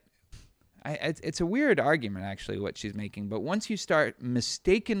 But it's a weird argument, actually, what she's making. But once you start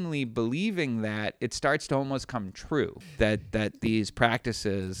mistakenly believing that, it starts to almost come true, that these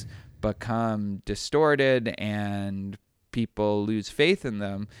practices become distorted and people lose faith in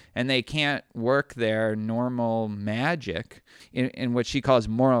them, and they can't work their normal magic in what she calls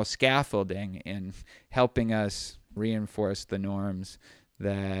moral scaffolding in helping us reinforce the norms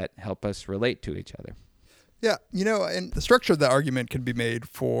that help us relate to each other. Yeah, you know, and the structure of that argument can be made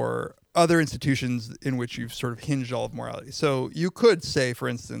for other institutions in which you've sort of hinged all of morality. So you could say, for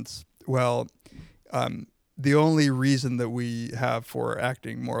instance, well, the only reason that we have for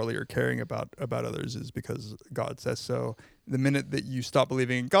acting morally or caring about others is because God says so. The minute that you stop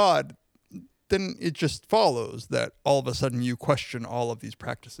believing in God, then it just follows that all of a sudden you question all of these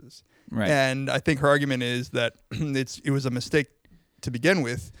practices. Right. And I think her argument is that it was a mistake to begin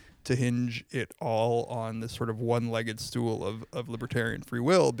with to hinge it all on this sort of one-legged stool of libertarian free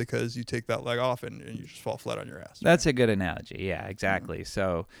will, because you take that leg off and you just fall flat on your ass. That's a good analogy. Yeah, exactly. Mm-hmm.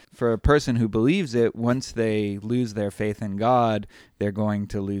 So for a person who believes it, once they lose their faith in God, they're going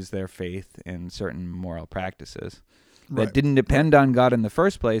to lose their faith in certain moral practices that didn't depend on God in the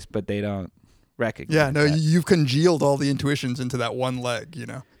first place, but they don't recognize. Yeah, no, that. You've congealed all the intuitions into that one leg, you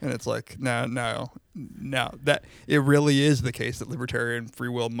know, and it's like, no, that it really is the case that libertarian free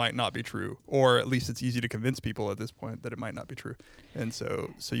will might not be true, or at least it's easy to convince people at this point that it might not be true, and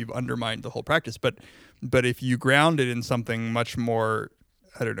so you've undermined the whole practice. But if you ground it in something much more,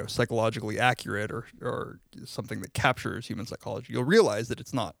 I don't know, psychologically accurate or something that captures human psychology, you'll realize that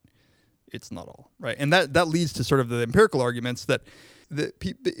it's not all right, and that leads to sort of the empirical arguments that.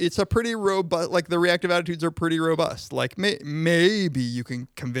 It's a pretty robust, like the reactive attitudes are pretty robust. Like maybe you can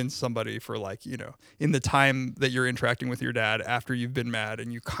convince somebody for, like, you know, in the time that you're interacting with your dad after you've been mad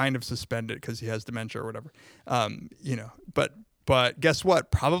and you kind of suspend it because he has dementia or whatever, you know, but guess what?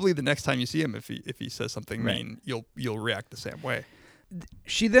 Probably the next time you see him, if he says something mean, you'll react the same way.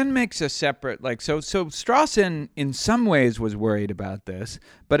 She then makes a separate, like, so Strawson in some ways was worried about this,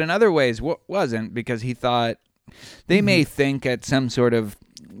 but in other ways wasn't, because he thought, they may think at some sort of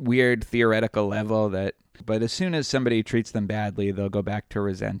weird theoretical level but as soon as somebody treats them badly, they'll go back to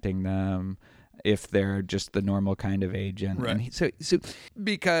resenting them if they're just the normal kind of agent. Right. And so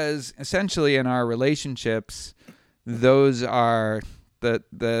because essentially in our relationships, those are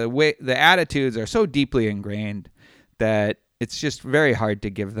the attitudes are so deeply ingrained that it's just very hard to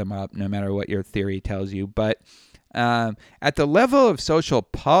give them up, no matter what your theory tells you. But at the level of social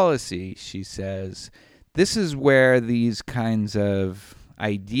policy, she says, this is where these kinds of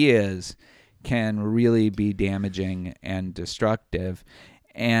ideas can really be damaging and destructive,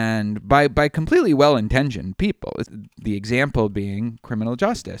 and by completely well-intentioned people. The example being criminal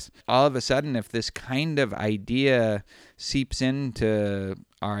justice. All of a sudden, if this kind of idea seeps into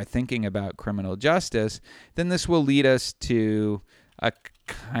our thinking about criminal justice, then this will lead us to a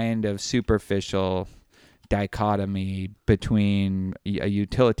kind of superficial dichotomy between a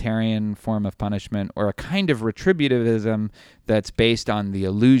utilitarian form of punishment or a kind of retributivism that's based on the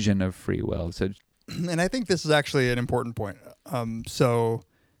illusion of free will. So, and I think this is actually an important point. So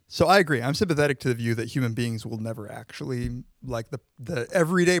I agree. I'm sympathetic to the view that human beings will never actually, like the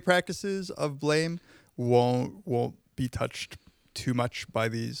everyday practices of blame won't be touched too much by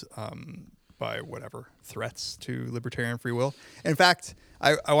these by whatever threats to libertarian free will. In fact,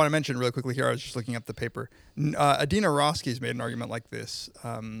 I want to mention really quickly here, I was just looking up the paper. Adina Roski's made an argument like this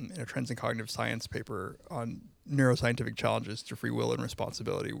in a Trends in Cognitive Science paper on neuroscientific challenges to free will and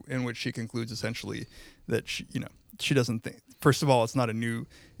responsibility, in which she concludes essentially that she doesn't think, first of all, it's not a new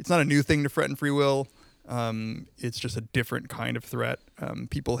thing to threaten free will. It's just a different kind of threat.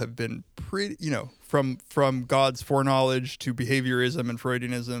 People have been pretty, from God's foreknowledge to behaviorism and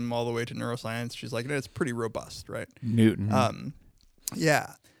Freudianism all the way to neuroscience. She's like, it's pretty robust, right? Newton.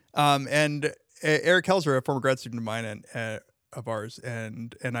 Yeah. And Eric Helzer, a former grad student of mine and of ours,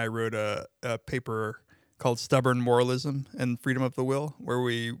 and I wrote a paper called Stubborn Moralism and Freedom of the Will, where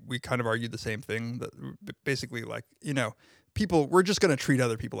we kind of argued the same thing, that basically, like, you know, people, we're just going to treat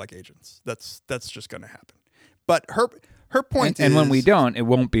other people like agents. That's just going to happen. But her point is, and when we don't, it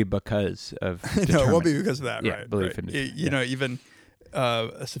won't be because of no, it won't be because of that, yeah, right? belief right. in You know, even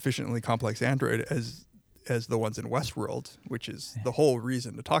a sufficiently complex android as the ones in Westworld, which is the whole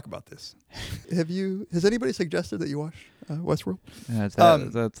reason to talk about this. Has anybody suggested that you watch Westworld?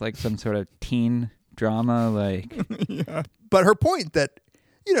 That's like some sort of teen drama, like. Yeah. But her point that,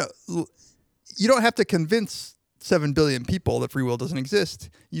 you know, you don't have to convince 7 billion people that free will doesn't exist.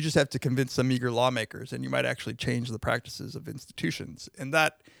 You just have to convince some eager lawmakers, and you might actually change the practices of institutions. And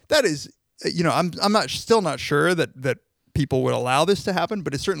that is, you know, I'm still not sure that people would allow this to happen,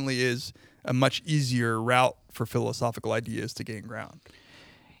 but it certainly is a much easier route for philosophical ideas to gain ground.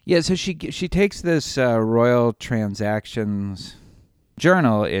 Yeah, so she takes this Royal Transactions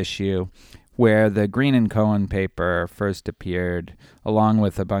Journal issue where the Green and Cohen paper first appeared, along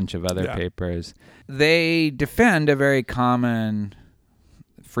with a bunch of other papers. They defend a very common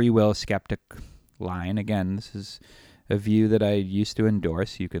free will skeptic line. Again, this is a view that I used to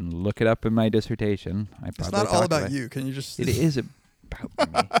endorse. You can look it up in my dissertation. It's not all about you. Can you just... It is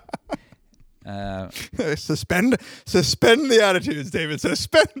about me. Suspend the attitudes, David.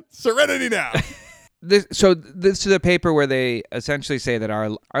 Suspend serenity now. This is a paper where they essentially say that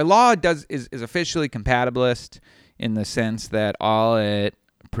our law is officially compatibilist in the sense that all it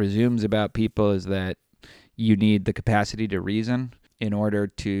presumes about people is that you need the capacity to reason in order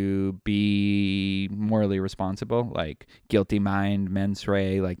to be morally responsible, like guilty mind, mens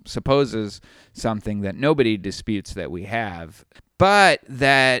rea, like supposes something that nobody disputes that we have, but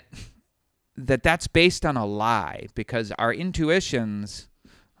that's based on a lie, because our intuitions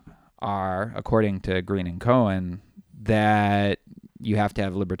are, according to Green and Cohen, that you have to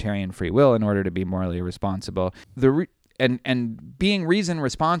have libertarian free will in order to be morally responsible. And being reason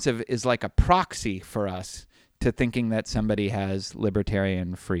responsive is like a proxy for us to thinking that somebody has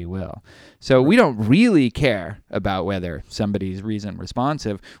libertarian free will. So we don't really care about whether somebody's reason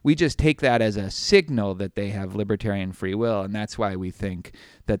responsive. We just take that as a signal that they have libertarian free will, and that's why we think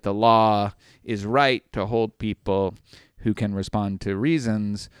that the law is right to hold people who can respond to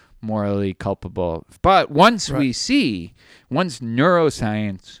reasons morally culpable. But once once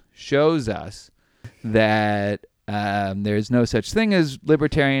neuroscience shows us that there's no such thing as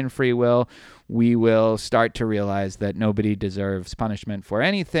libertarian free will, we will start to realize that nobody deserves punishment for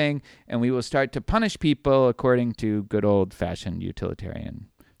anything, and we will start to punish people according to good old-fashioned utilitarian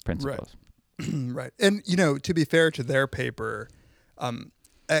principles. Right. And, you know, to be fair to their paper,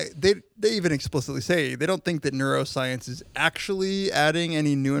 they even explicitly say they don't think that neuroscience is actually adding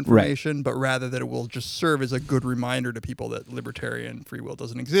any new information, but rather that it will just serve as a good reminder to people that libertarian free will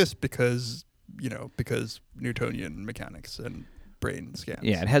doesn't exist because Newtonian mechanics and brain scans.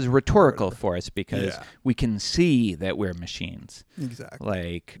 Yeah, it has rhetorical force because we can see that we're machines. Exactly.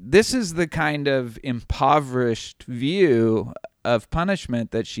 Like, this is the kind of impoverished view of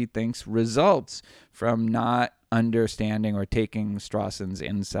punishment that she thinks results from not understanding or taking Strawson's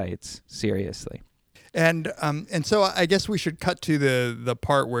insights seriously. And so I guess we should cut to the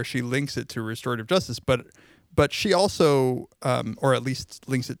part where she links it to restorative justice, but she also, or at least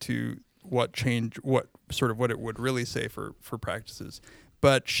links it to what it would really say for practices.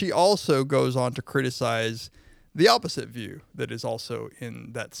 But she also goes on to criticize the opposite view that is also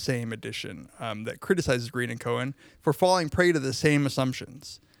in that same edition, that criticizes Green and Cohen for falling prey to the same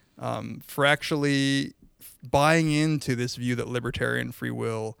assumptions, for actually buying into this view that libertarian free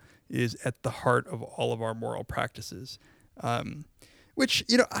will is at the heart of all of our moral practices. Which,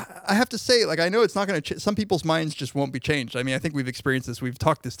 you know, I have to say, like, I know it's not going to some people's minds just won't be changed. I mean, I think we've experienced this. We've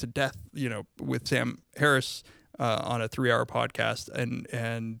talked this to death, you know, with Sam Harris on a 3-hour podcast, and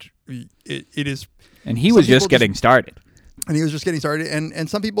it is. And he was just getting started. And he was just getting started, and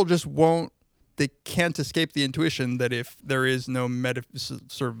some people just won't. They can't escape the intuition that if there is no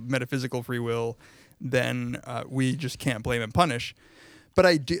sort of metaphysical free will, then we just can't blame and punish. But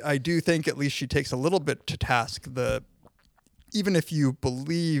I do think at least she takes a little bit to task even if you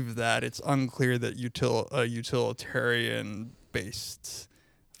believe that, it's unclear that a utilitarian-based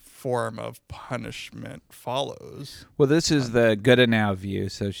form of punishment follows. Well, this is the Goodenow view.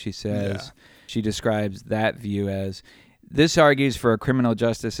 So she says, she describes that view as, this argues for a criminal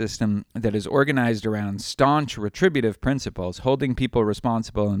justice system that is organized around staunch retributive principles, holding people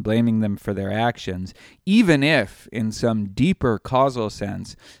responsible and blaming them for their actions, even if, in some deeper causal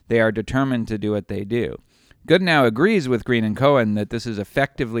sense, they are determined to do what they do. Goodenow agrees with Green and Cohen that this is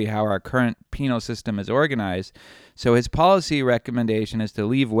effectively how our current penal system is organized. So his policy recommendation is to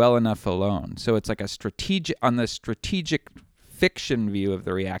leave well enough alone. So it's like on the strategic fiction view of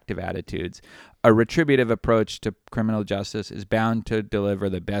the reactive attitudes, a retributive approach to criminal justice is bound to deliver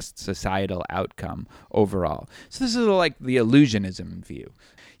the best societal outcome overall. So this is like the illusionism view.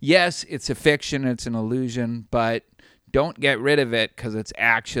 Yes, it's a fiction, it's an illusion, but don't get rid of it because it's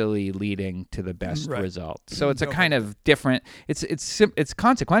actually leading to the best result. So it's a kind of different. It's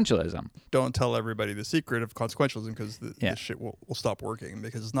consequentialism. Don't tell everybody the secret of consequentialism because this shit will stop working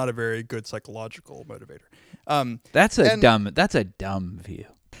because it's not a very good psychological motivator. That's a dumb view.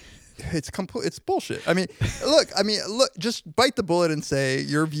 It's bullshit. I mean, look. Just bite the bullet and say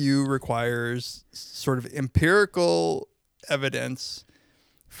your view requires sort of empirical evidence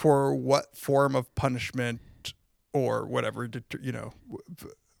for what form of punishment or whatever,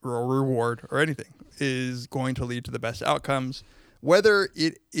 or reward or anything is going to lead to the best outcomes, whether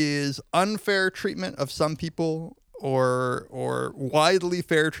it is unfair treatment of some people or widely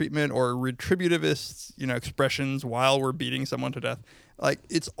fair treatment or retributivist, expressions while we're beating someone to death. Like,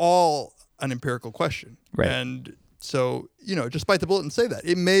 it's all an empirical question. Right. And so, just bite the bullet and say that.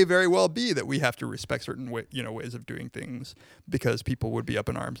 It may very well be that we have to respect certain ways of doing things because people would be up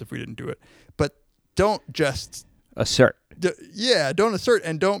in arms if we didn't do it. But don't just assert. Don't assert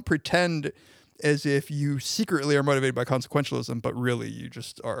and don't pretend as if you secretly are motivated by consequentialism, but really you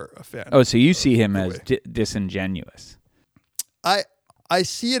just are a fan. Oh, so you see him as disingenuous. I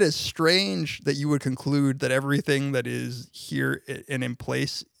see it as strange that you would conclude that everything that is here and in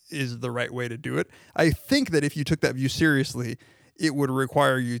place is the right way to do it. I think that if you took that view seriously, it would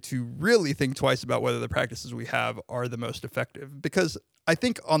require you to really think twice about whether the practices we have are the most effective. Because I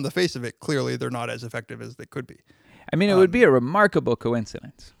think on the face of it, clearly they're not as effective as they could be. I mean, it would be a remarkable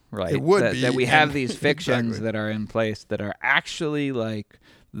coincidence, right? It would be. That we have these fictions that are in place that are actually like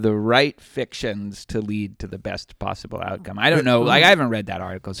the right fictions to lead to the best possible outcome. I don't know. Like, I haven't read that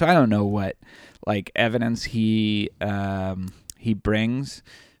article, so I don't know what like evidence he brings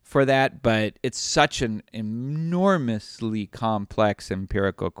for that, but it's such an enormously complex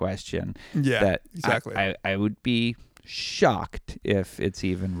empirical question that exactly. I would be shocked if it's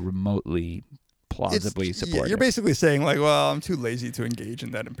even remotely plausibly supported. Yeah, you're basically saying like, well, I'm too lazy to engage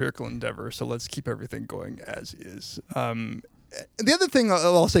in that empirical endeavor, so let's keep everything going as is. The other thing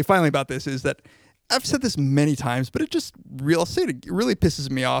I'll say finally about this is that I've said this many times, but it really pisses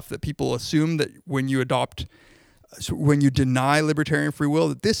me off that people assume that when you deny libertarian free will,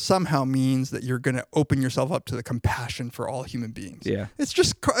 that this somehow means that you're going to open yourself up to the compassion for all human beings. Yeah.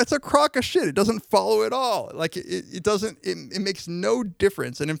 It's a crock of shit. It doesn't follow at all. Like it makes no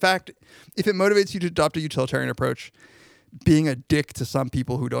difference. And in fact, if it motivates you to adopt a utilitarian approach, being a dick to some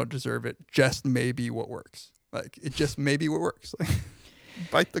people who don't deserve it just may be what works. Like, it just may be what works. Like,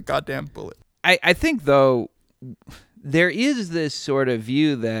 bite the goddamn bullet. I think, though, there is this sort of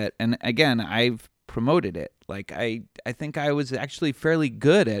view that, and again, I've promoted it. Like, I think I was actually fairly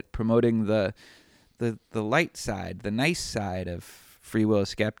good at promoting the light side, the nice side of free will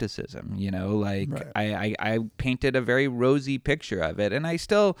skepticism. Right. I painted a very rosy picture of it, and I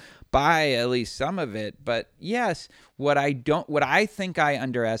still buy at least some of it. But yes, what I think I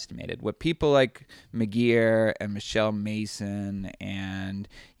underestimated, what people like McGeer and Michelle Mason and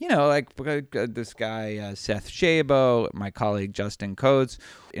this guy Seth Shabo, my colleague Justin Coates,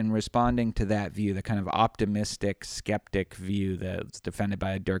 in responding to that view, the kind of optimistic skeptic view that's defended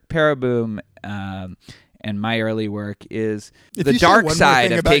by Dirk Pereboom, and my early work is the dark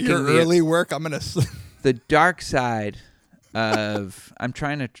side of taking your early work. I'm gonna the dark side of I'm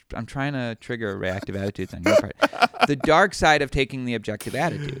trying to trigger reactive attitudes on your part. The dark side of taking the objective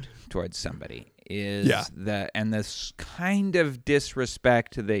attitude towards somebody is this kind of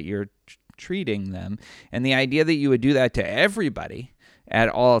disrespect that you're treating them, and the idea that you would do that to everybody at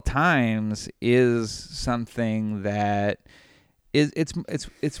all times is something that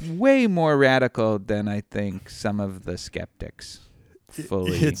it's way more radical than I think some of the skeptics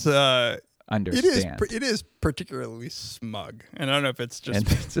fully understand. It is particularly smug, and I don't know if it's just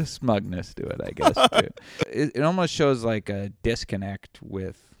and it's a smugness to it, I guess. Too. It almost shows like a disconnect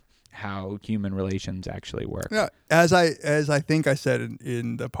with how human relations actually work. Yeah, as I think I said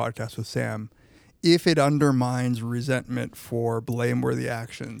in the podcast with Sam, if it undermines resentment for blameworthy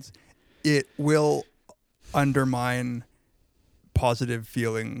actions, it will undermine positive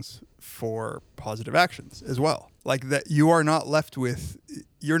feelings for positive actions as well. Like that you're not left with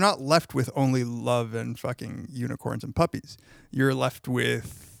only love and fucking unicorns and puppies. You're left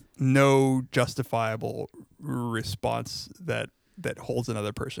with no justifiable response that holds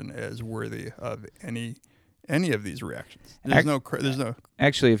another person as worthy of any any of these reactions. There's no.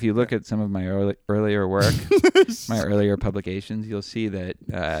 Actually, if you look at some of my earlier work, my earlier publications, you'll see that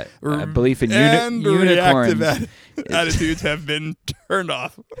belief in unicorns. Reactive attitudes have been turned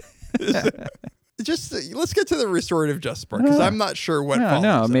off. Just let's get to the restorative justice part, because I'm not sure what follows.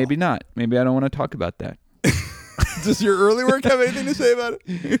 No, maybe not. Maybe I don't want to talk about that. Does your early work have anything to say about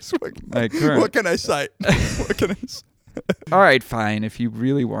it? What can I cite? All right, fine. If you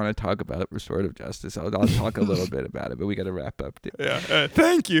really want to talk about restorative justice, I'll talk a little bit about it, but we got to wrap up. Yeah.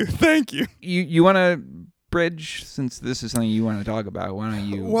 Thank you. You want to bridge, since this is something you want to talk about? Why don't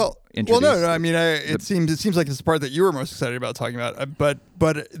you? Introduce no. I mean, it seems like it's the part that you were most excited about talking about. But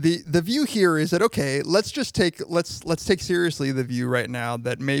the view here is that, okay, let's take seriously the view right now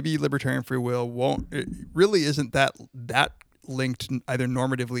that maybe libertarian free will really isn't that linked either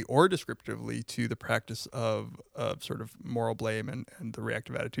normatively or descriptively to the practice of sort of moral blame and the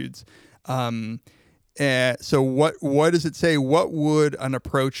reactive attitudes. So what does it say? What would an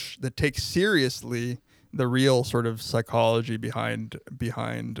approach that takes seriously the real sort of psychology behind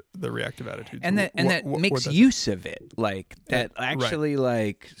the reactive attitudes, and that makes use of it, like that actually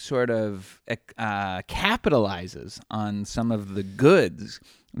like sort of capitalizes on some of the goods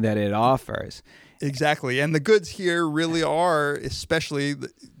that it offers. Exactly, and the goods here really are, especially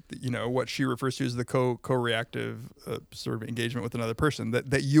what she refers to as the co-reactive sort of engagement with another person.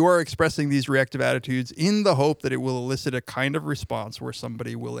 That you are expressing these reactive attitudes in the hope that it will elicit a kind of response where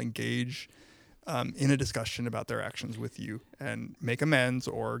somebody will engage in a discussion about their actions with you and make amends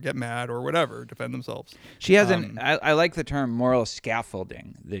or get mad or whatever, defend themselves. She has I like the term moral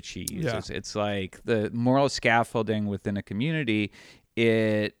scaffolding that she uses. Yeah. It's like the moral scaffolding within a community.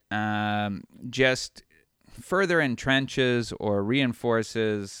 It just further entrenches or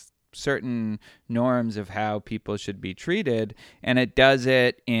reinforces certain norms of how people should be treated, and it does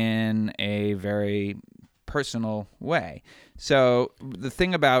it in a very personal way. So the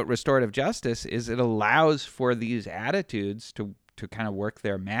thing about restorative justice is it allows for these attitudes to kind of work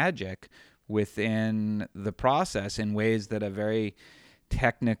their magic within the process in ways that a very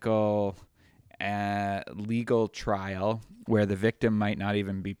technical legal trial, where the victim might not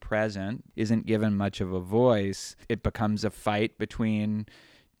even be present, isn't given much of a voice. It becomes a fight between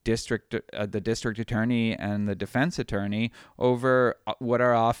the district attorney and the defense attorney over what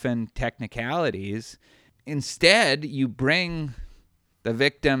are often technicalities. Instead, you bring the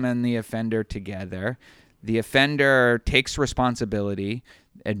victim and the offender together. The offender takes responsibility,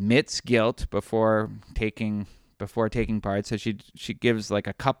 admits guilt before taking part. So she gives like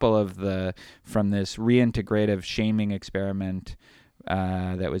a couple of from this reintegrative shaming experiment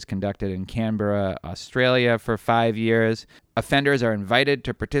that was conducted in Canberra, Australia for 5 years. Offenders are invited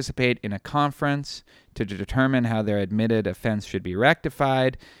to participate in a conference to determine how their admitted offense should be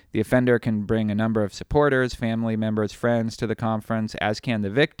rectified. The offender can bring a number of supporters, family members, friends to the conference, as can the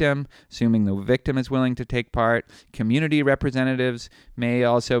victim, assuming the victim is willing to take part. Community representatives may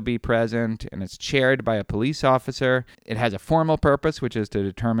also be present, and it's chaired by a police officer. It has a formal purpose, which is to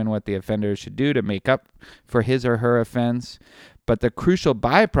determine what the offender should do to make up for his or her offense. But the crucial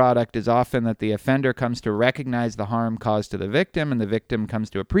byproduct is often that the offender comes to recognize the harm caused to the victim, and the victim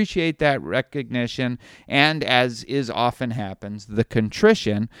comes to appreciate that recognition, and, as is often happens, the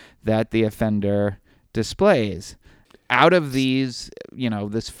contrition that the offender displays. Out of these,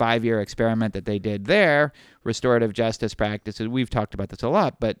 this 5-year experiment that they did there, restorative justice practices, we've talked about this a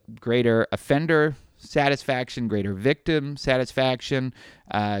lot, but greater offender satisfaction, greater victim satisfaction,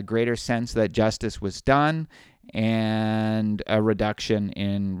 greater sense that justice was done, and a reduction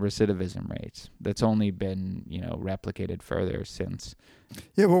in recidivism rates. That's only been, replicated further since.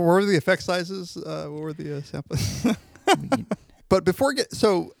 Yeah, well, what were the effect sizes? What were the samples? But before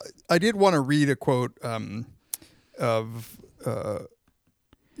so I did want to read a quote of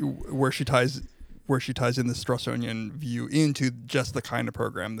where she ties in the Straussonian view into just the kind of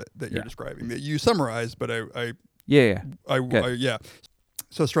program that you're describing, that you summarized, but I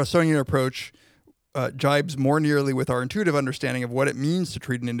So Straussonian approach jibes more nearly with our intuitive understanding of what it means to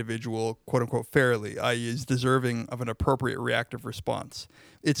treat an individual, quote unquote, fairly, i.e. is deserving of an appropriate reactive response.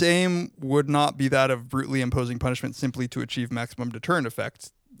 Its aim would not be that of brutally imposing punishment simply to achieve maximum deterrent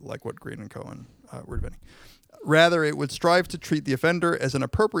effects, like what Green and Cohen were debating. Rather, it would strive to treat the offender as an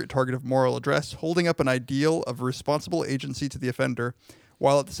appropriate target of moral address, holding up an ideal of responsible agency to the offender,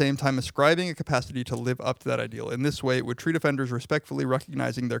 while at the same time ascribing a capacity to live up to that ideal. In this way, it would treat offenders respectfully,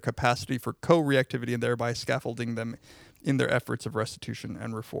 recognizing their capacity for co-reactivity and thereby scaffolding them in their efforts of restitution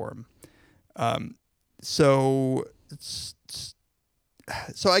and reform. So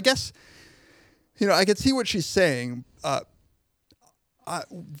I guess, I can see what she's saying.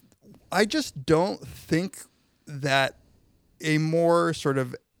 I just don't think that a more sort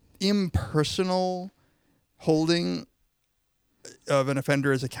of impersonal holding of an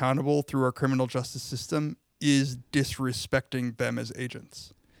offender as accountable through our criminal justice system is disrespecting them as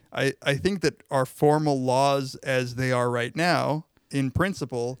agents. I think that our formal laws as they are right now, in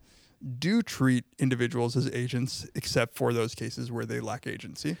principle, do treat individuals as agents, except for those cases where they lack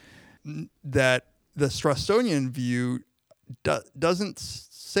agency. That the Strassonian view doesn't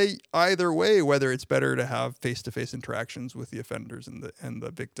say either way whether it's better to have face-to-face interactions with the offenders and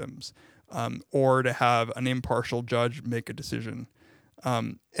the victims, or to have an impartial judge make a decision.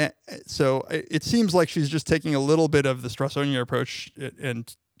 So it seems like she's just taking a little bit of the Strassonian approach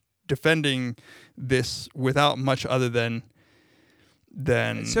and defending this without much other than.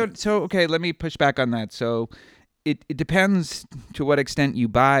 So okay, let me push back on that. So it depends to what extent you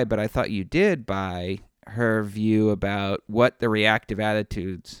buy, but I thought you did buy her view about what the reactive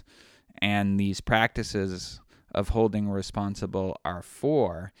attitudes and these practices of holding responsible are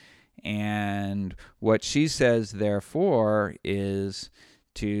for. And what she says, therefore, is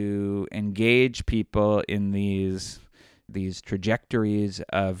to engage people in these trajectories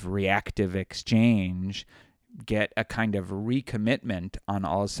of reactive exchange, get a kind of recommitment on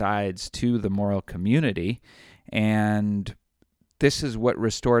all sides to the moral community. And this is what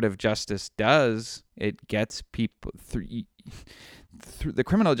restorative justice does. It gets people through the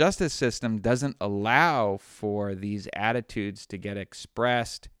criminal justice system doesn't allow for these attitudes to get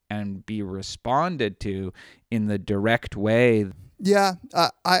expressed and be responded to in the direct way. Yeah,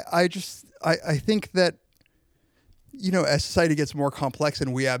 I think that, you know, as society gets more complex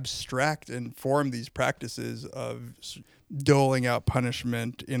and we abstract and form these practices of doling out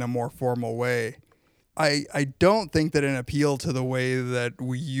punishment in a more formal way, I don't think that an appeal to the way that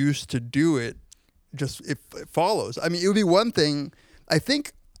we used to do it it follows. I mean, it would be one thing, I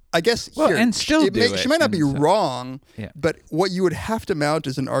guess, and still she might not be wrong, yeah. But what you would have to mount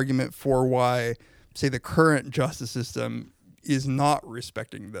is an argument for why, say, the current justice system is not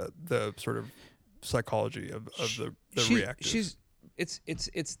respecting the sort of psychology of the reactive. It's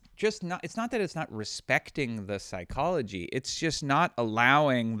just not. It's not that it's not respecting the psychology. It's just not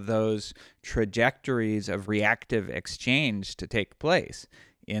allowing those trajectories of reactive exchange to take place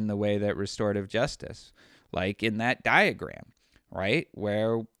in the way that restorative justice, like in that diagram, right,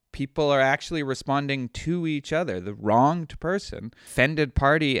 where people are actually responding to each other. The wronged person, offended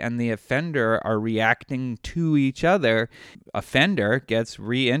party, and the offender are reacting to each other. Offender gets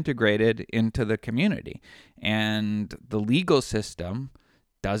reintegrated into the community. And the legal system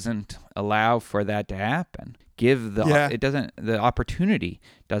doesn't allow for that to happen. The opportunity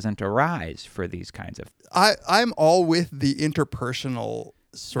doesn't arise for these kinds of. I'm all with the interpersonal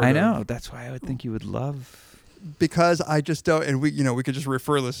sort of. I know. That's why I would think you would love. Because I just don't, and we could just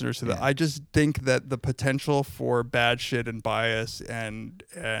refer listeners to that. I just think that the potential for bad shit and bias and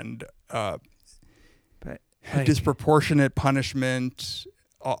disproportionate punishment,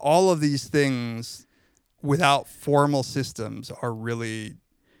 all of these things without formal systems are really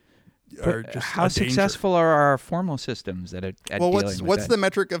just how successful are our formal systems at dealing with that? What's the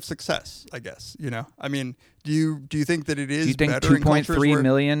metric of success, I guess? You know, I mean, do you think that it is? Do you think 2.3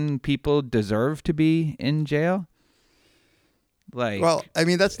 million people deserve to be in jail? Well, I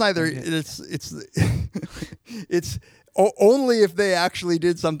mean, that's neither. It's only if they actually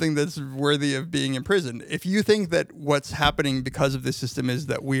did something that's worthy of being imprisoned. If you think that what's happening because of this system is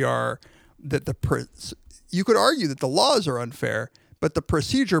that you could argue that the laws are unfair. But the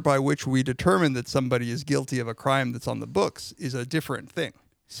procedure by which we determine that somebody is guilty of a crime that's on the books is a different thing.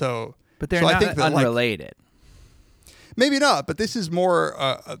 But they're not unrelated. Maybe not, but this is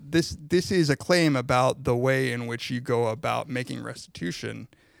more. This is a claim about the way in which you go about making restitution,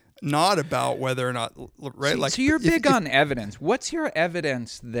 not about whether or not So you're big on evidence. What's your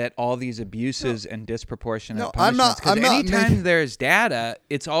evidence that all these abuses and disproportionate punishments? Because anytime there's data,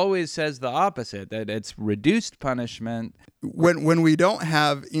 it always says the opposite, that it's reduced punishment. When we don't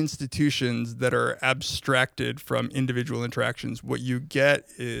have institutions that are abstracted from individual interactions, what you get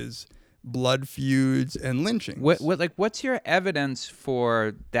is blood feuds and lynchings. What's your evidence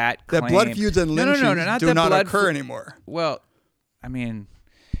for that claim? That blood feuds and lynchings do not occur anymore. Well, I mean,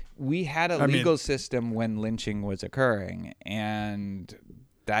 we had a legal system when lynching was occurring, and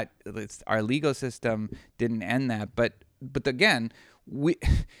our legal system didn't end that. But again,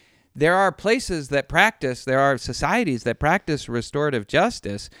 there are societies that practice restorative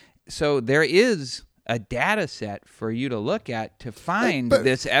justice, so there is a data set for you to look at to find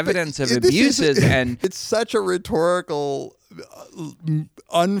this evidence of abuses. It's such a rhetorical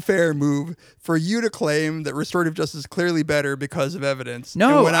unfair move for you to claim that restorative justice is clearly better because of evidence.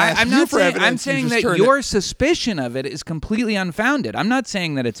 No, And when I ask I'm you not for saying. evidence, I'm you saying just that turn your it. suspicion of it is completely unfounded. I'm not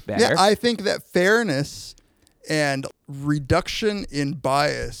saying that it's better. Yeah, I think that fairness and reduction in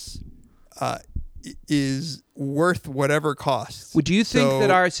bias is worth whatever costs. Would you think that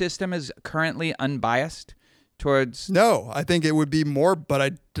So- our system is currently unbiased towards? No, I think it would be more, but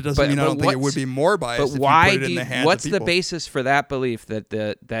it doesn't mean I don't think it would be more biased. But if why you put it do in you, the hands what's of the people. basis for that belief that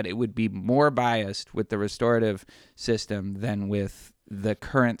that it would be more biased with the restorative system than with the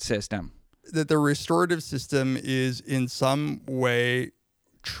current system? That the restorative system is in some way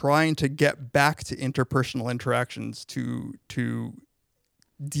trying to get back to interpersonal interactions to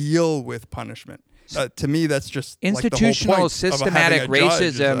deal with punishment. To me, that's just Institutional like the whole point systematic of having a judge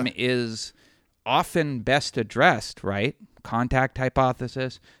is racism is often best addressed, right? Contact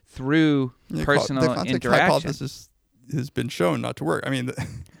hypothesis through personal the contact interaction. hypothesis has been shown not to work. I mean,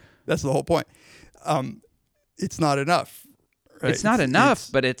 that's the whole point. It's not enough. Right? It's not enough,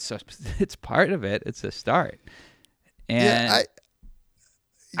 but it's part of it. It's a start. And yeah,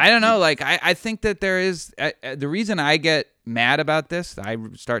 I don't know. Like, I think that there is the reason I get mad about this, I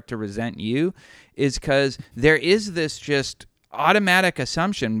start to resent you, is because there is this just automatic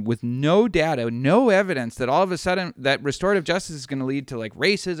assumption with no data, no evidence that all of a sudden that restorative justice is going to lead to like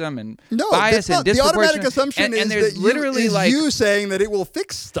racism and bias and the disproportionate. automatic assumption and is there's that literally you saying that it will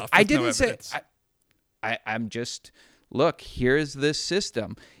fix stuff. I with no didn't say. evidence. I'm just look. Here's this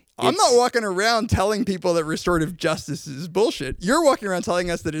system. I'm not walking around telling people that restorative justice is bullshit. You're walking around telling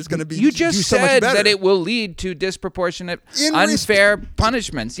us that it's going to be. You just do so much said better. that it will lead to disproportionate, In unfair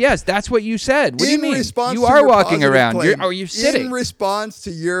punishments. Yes, that's what you said. What do you In mean? response You to are your walking positive around. claim- You're sitting. In response to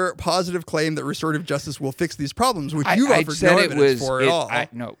your positive claim that restorative justice will fix these problems, which you've I offered said no it evidence was for at all.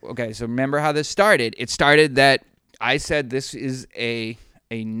 No, okay. So remember how this started? It started that I said this is a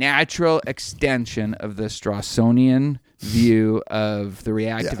natural extension of the Strawsonian view of the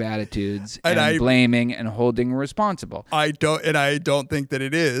reactive attitudes and blaming and holding responsible. I don't think that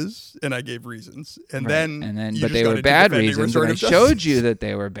it is, and I gave reasons, and then you but just they got were into bad defending reasons, and I restorative showed justice. you that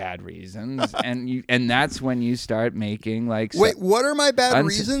they were bad reasons, and that's when you start making like. Wait, what are my bad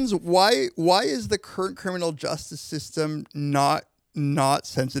reasons? Why is the current criminal justice system not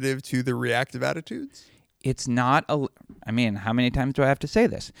sensitive to the reactive attitudes? It's not. I mean, how many times do I have to say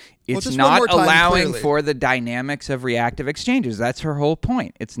this? It's just one not more time, allowing clearly. for the dynamics of reactive exchanges. That's her whole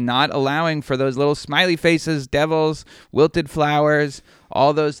point. It's not allowing for those little smiley faces, devils, wilted flowers,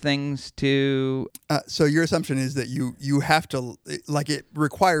 all those things to. So your assumption is that you have to, like, it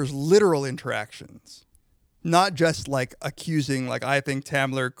requires literal interactions, not just like accusing. Like, I think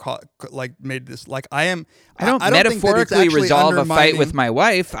Tamler made this. Like, I am. I don't think that it's metaphorically actually resolve a fight with undermining- my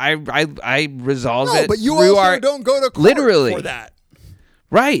wife. I resolve No, it but you through also our don't go to court literally for that.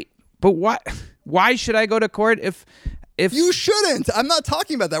 Right. But why should I go to court if You shouldn't. I'm not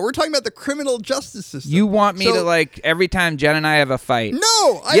talking about that. We're talking about the criminal justice system. you want me So- to, like, every time Jen and I have a fight?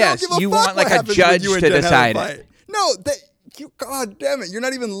 No, I Yes, don't give a you fuck want, like, what a happens when judge you and to Jen have a decide it. fight. No, God damn it. You're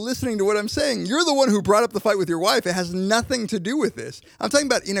not even listening to what I'm saying. You're the one who brought up the fight with your wife. It has nothing to do with this. I'm talking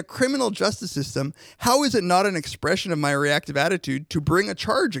about in a criminal justice system, how is it not an expression of my reactive attitude to bring a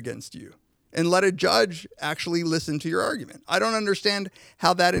charge against you and let a judge actually listen to your argument? I don't understand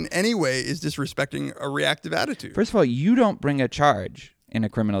how that in any way is disrespecting a reactive attitude. First of all, you don't bring a charge in a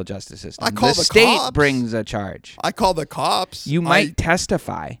criminal justice system. I call the state cops. brings a charge. I call the cops. You might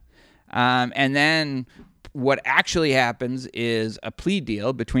testify, and then what actually happens is a plea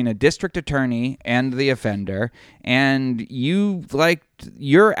deal between a district attorney and the offender, and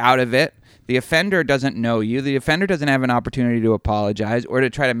you're out of it. The offender doesn't know you. The offender doesn't have an opportunity to apologize or to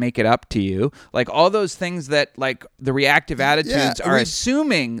try to make it up to you. Like, all those things that, like, the reactive attitudes are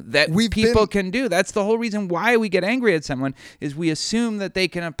assuming that people can do. That's the whole reason why we get angry at someone, is we assume that they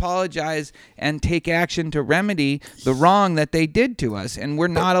can apologize and take action to remedy the wrong that they did to us, and we're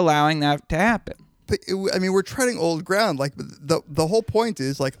not allowing that to happen. But I mean, we're treading old ground. Like, the whole point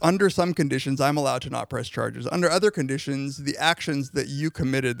is, like, under some conditions, I'm allowed to not press charges. Under other conditions, the actions that you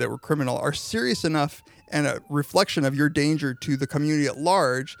committed that were criminal are serious enough and a reflection of your danger to the community at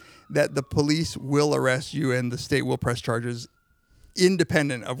large that the police will arrest you and the state will press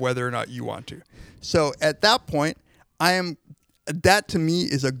independent of whether or not you want to. So at that point, that to me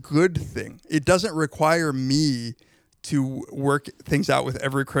is a good thing. It doesn't require me to work things out with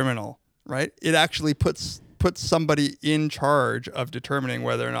every criminal. Right? It actually puts somebody in charge of determining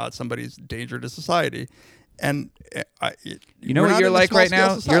whether or not somebody's a danger to society. And you know what you're like right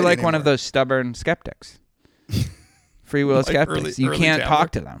now? You're like one of those stubborn skeptics. Free will Like skeptics. You early can't Chandler.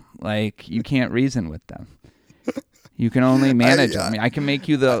 talk to them. Like, you can't reason with them. You can only manage them. I can make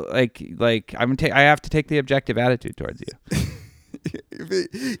you the I have to take the objective attitude towards you.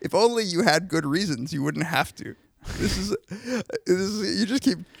 If only you had good reasons, you wouldn't have to. This is you just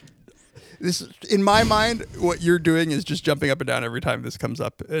keep this in my mind. What you're doing is just jumping up and down every time this comes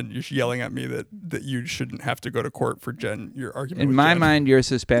up, and you're yelling at me that you shouldn't have to go to court for Jen. Your argument. In my mind, you're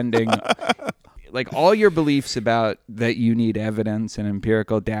suspending like all your beliefs about that you need evidence and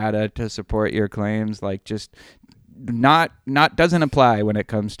empirical data to support your claims. Like just not doesn't apply when it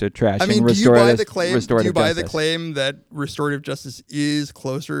comes to trashing. I mean, do you buy the claim that restorative justice is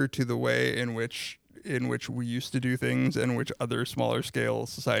closer to the way in which we used to do things and which other smaller scale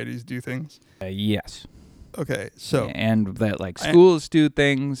societies do things? Yes. Okay, so and that like schools do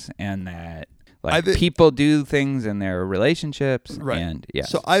things and that like people do things in their relationships, right? And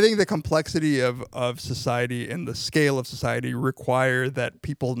yes. So I think the complexity of society and the scale of society require that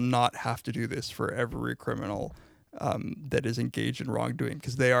people not have to do this for every criminal that is engaged in wrongdoing,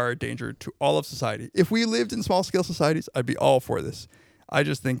 because they are a danger to all of society. If we lived in small scale societies, I'd be all for this. I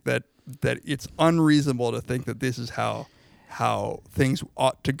just think that it's unreasonable to think that this is how things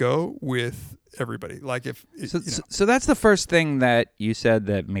ought to go with everybody. Like so that's the first thing that you said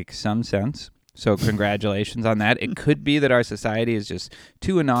that makes some sense. So congratulations on that. It could be that our society is just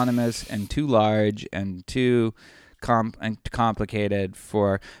too anonymous and too large and too complicated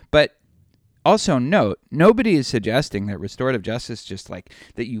but also note, nobody is suggesting that restorative justice just like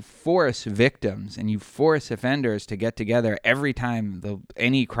that you force victims and you force offenders to get together every time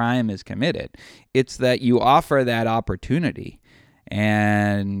any crime is committed. It's that you offer that opportunity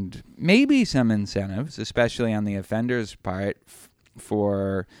and maybe some incentives, especially on the offender's part,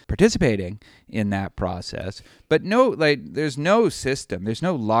 for participating in that process. But there's no system, there's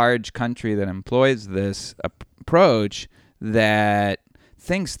no large country that employs this approach that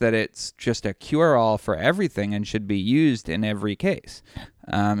thinks that it's just a cure-all for everything and should be used in every case.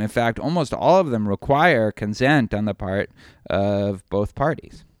 In fact, almost all of them require consent on the part of both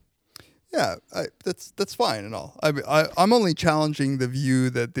parties. Yeah, that's fine and all. I'm only challenging the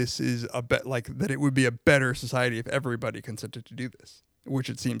view that this is that it would be a better society if everybody consented to do this, which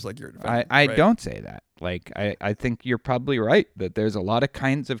it seems like you're defending. I don't say that. Like I think you're probably right that there's a lot of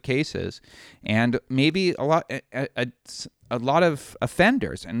kinds of cases, and maybe a lot of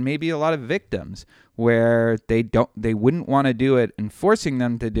offenders and maybe a lot of victims where they wouldn't want to do it, and forcing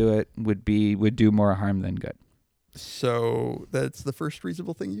them to do it would do more harm than good. So that's the first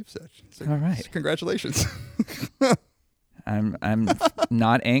reasonable thing you've said. So all right. Congratulations. I'm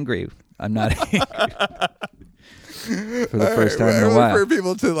not angry. I'm not angry. For the first time in a while. For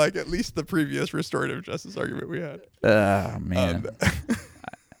people to like at least the previous restorative justice argument we had. Oh, man.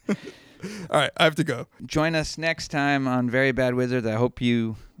 All right, I have to go. Join us next time on Very Bad Wizards. I hope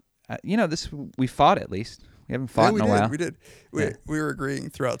you, we fought at least. We haven't fought in a while. We did. We were agreeing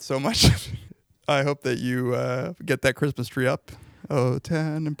throughout so much. I hope that you get that Christmas tree up. Oh,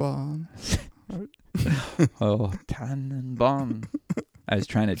 Tannenbaum. Oh, Tannenbaum. I was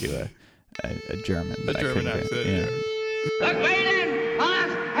trying to do a German, but I couldn't accent. do it. Yeah. The great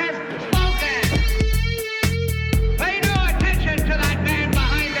boss has spoken. Pay no attention to that man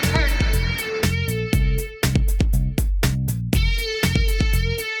behind the curtain.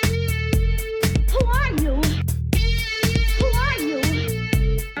 Who are you? Who are you?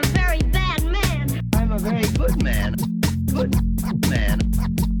 A very bad man. I'm a very good man. Good man.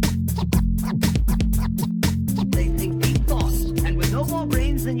 They think deep thoughts, and with no more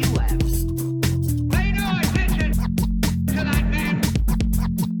brains than you have. Pay no attention to that man.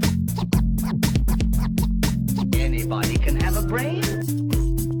 Anybody can have a brain.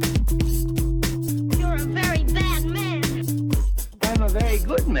 You're a very bad man. I'm a very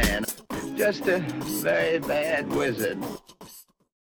good man. Just a very bad wizard.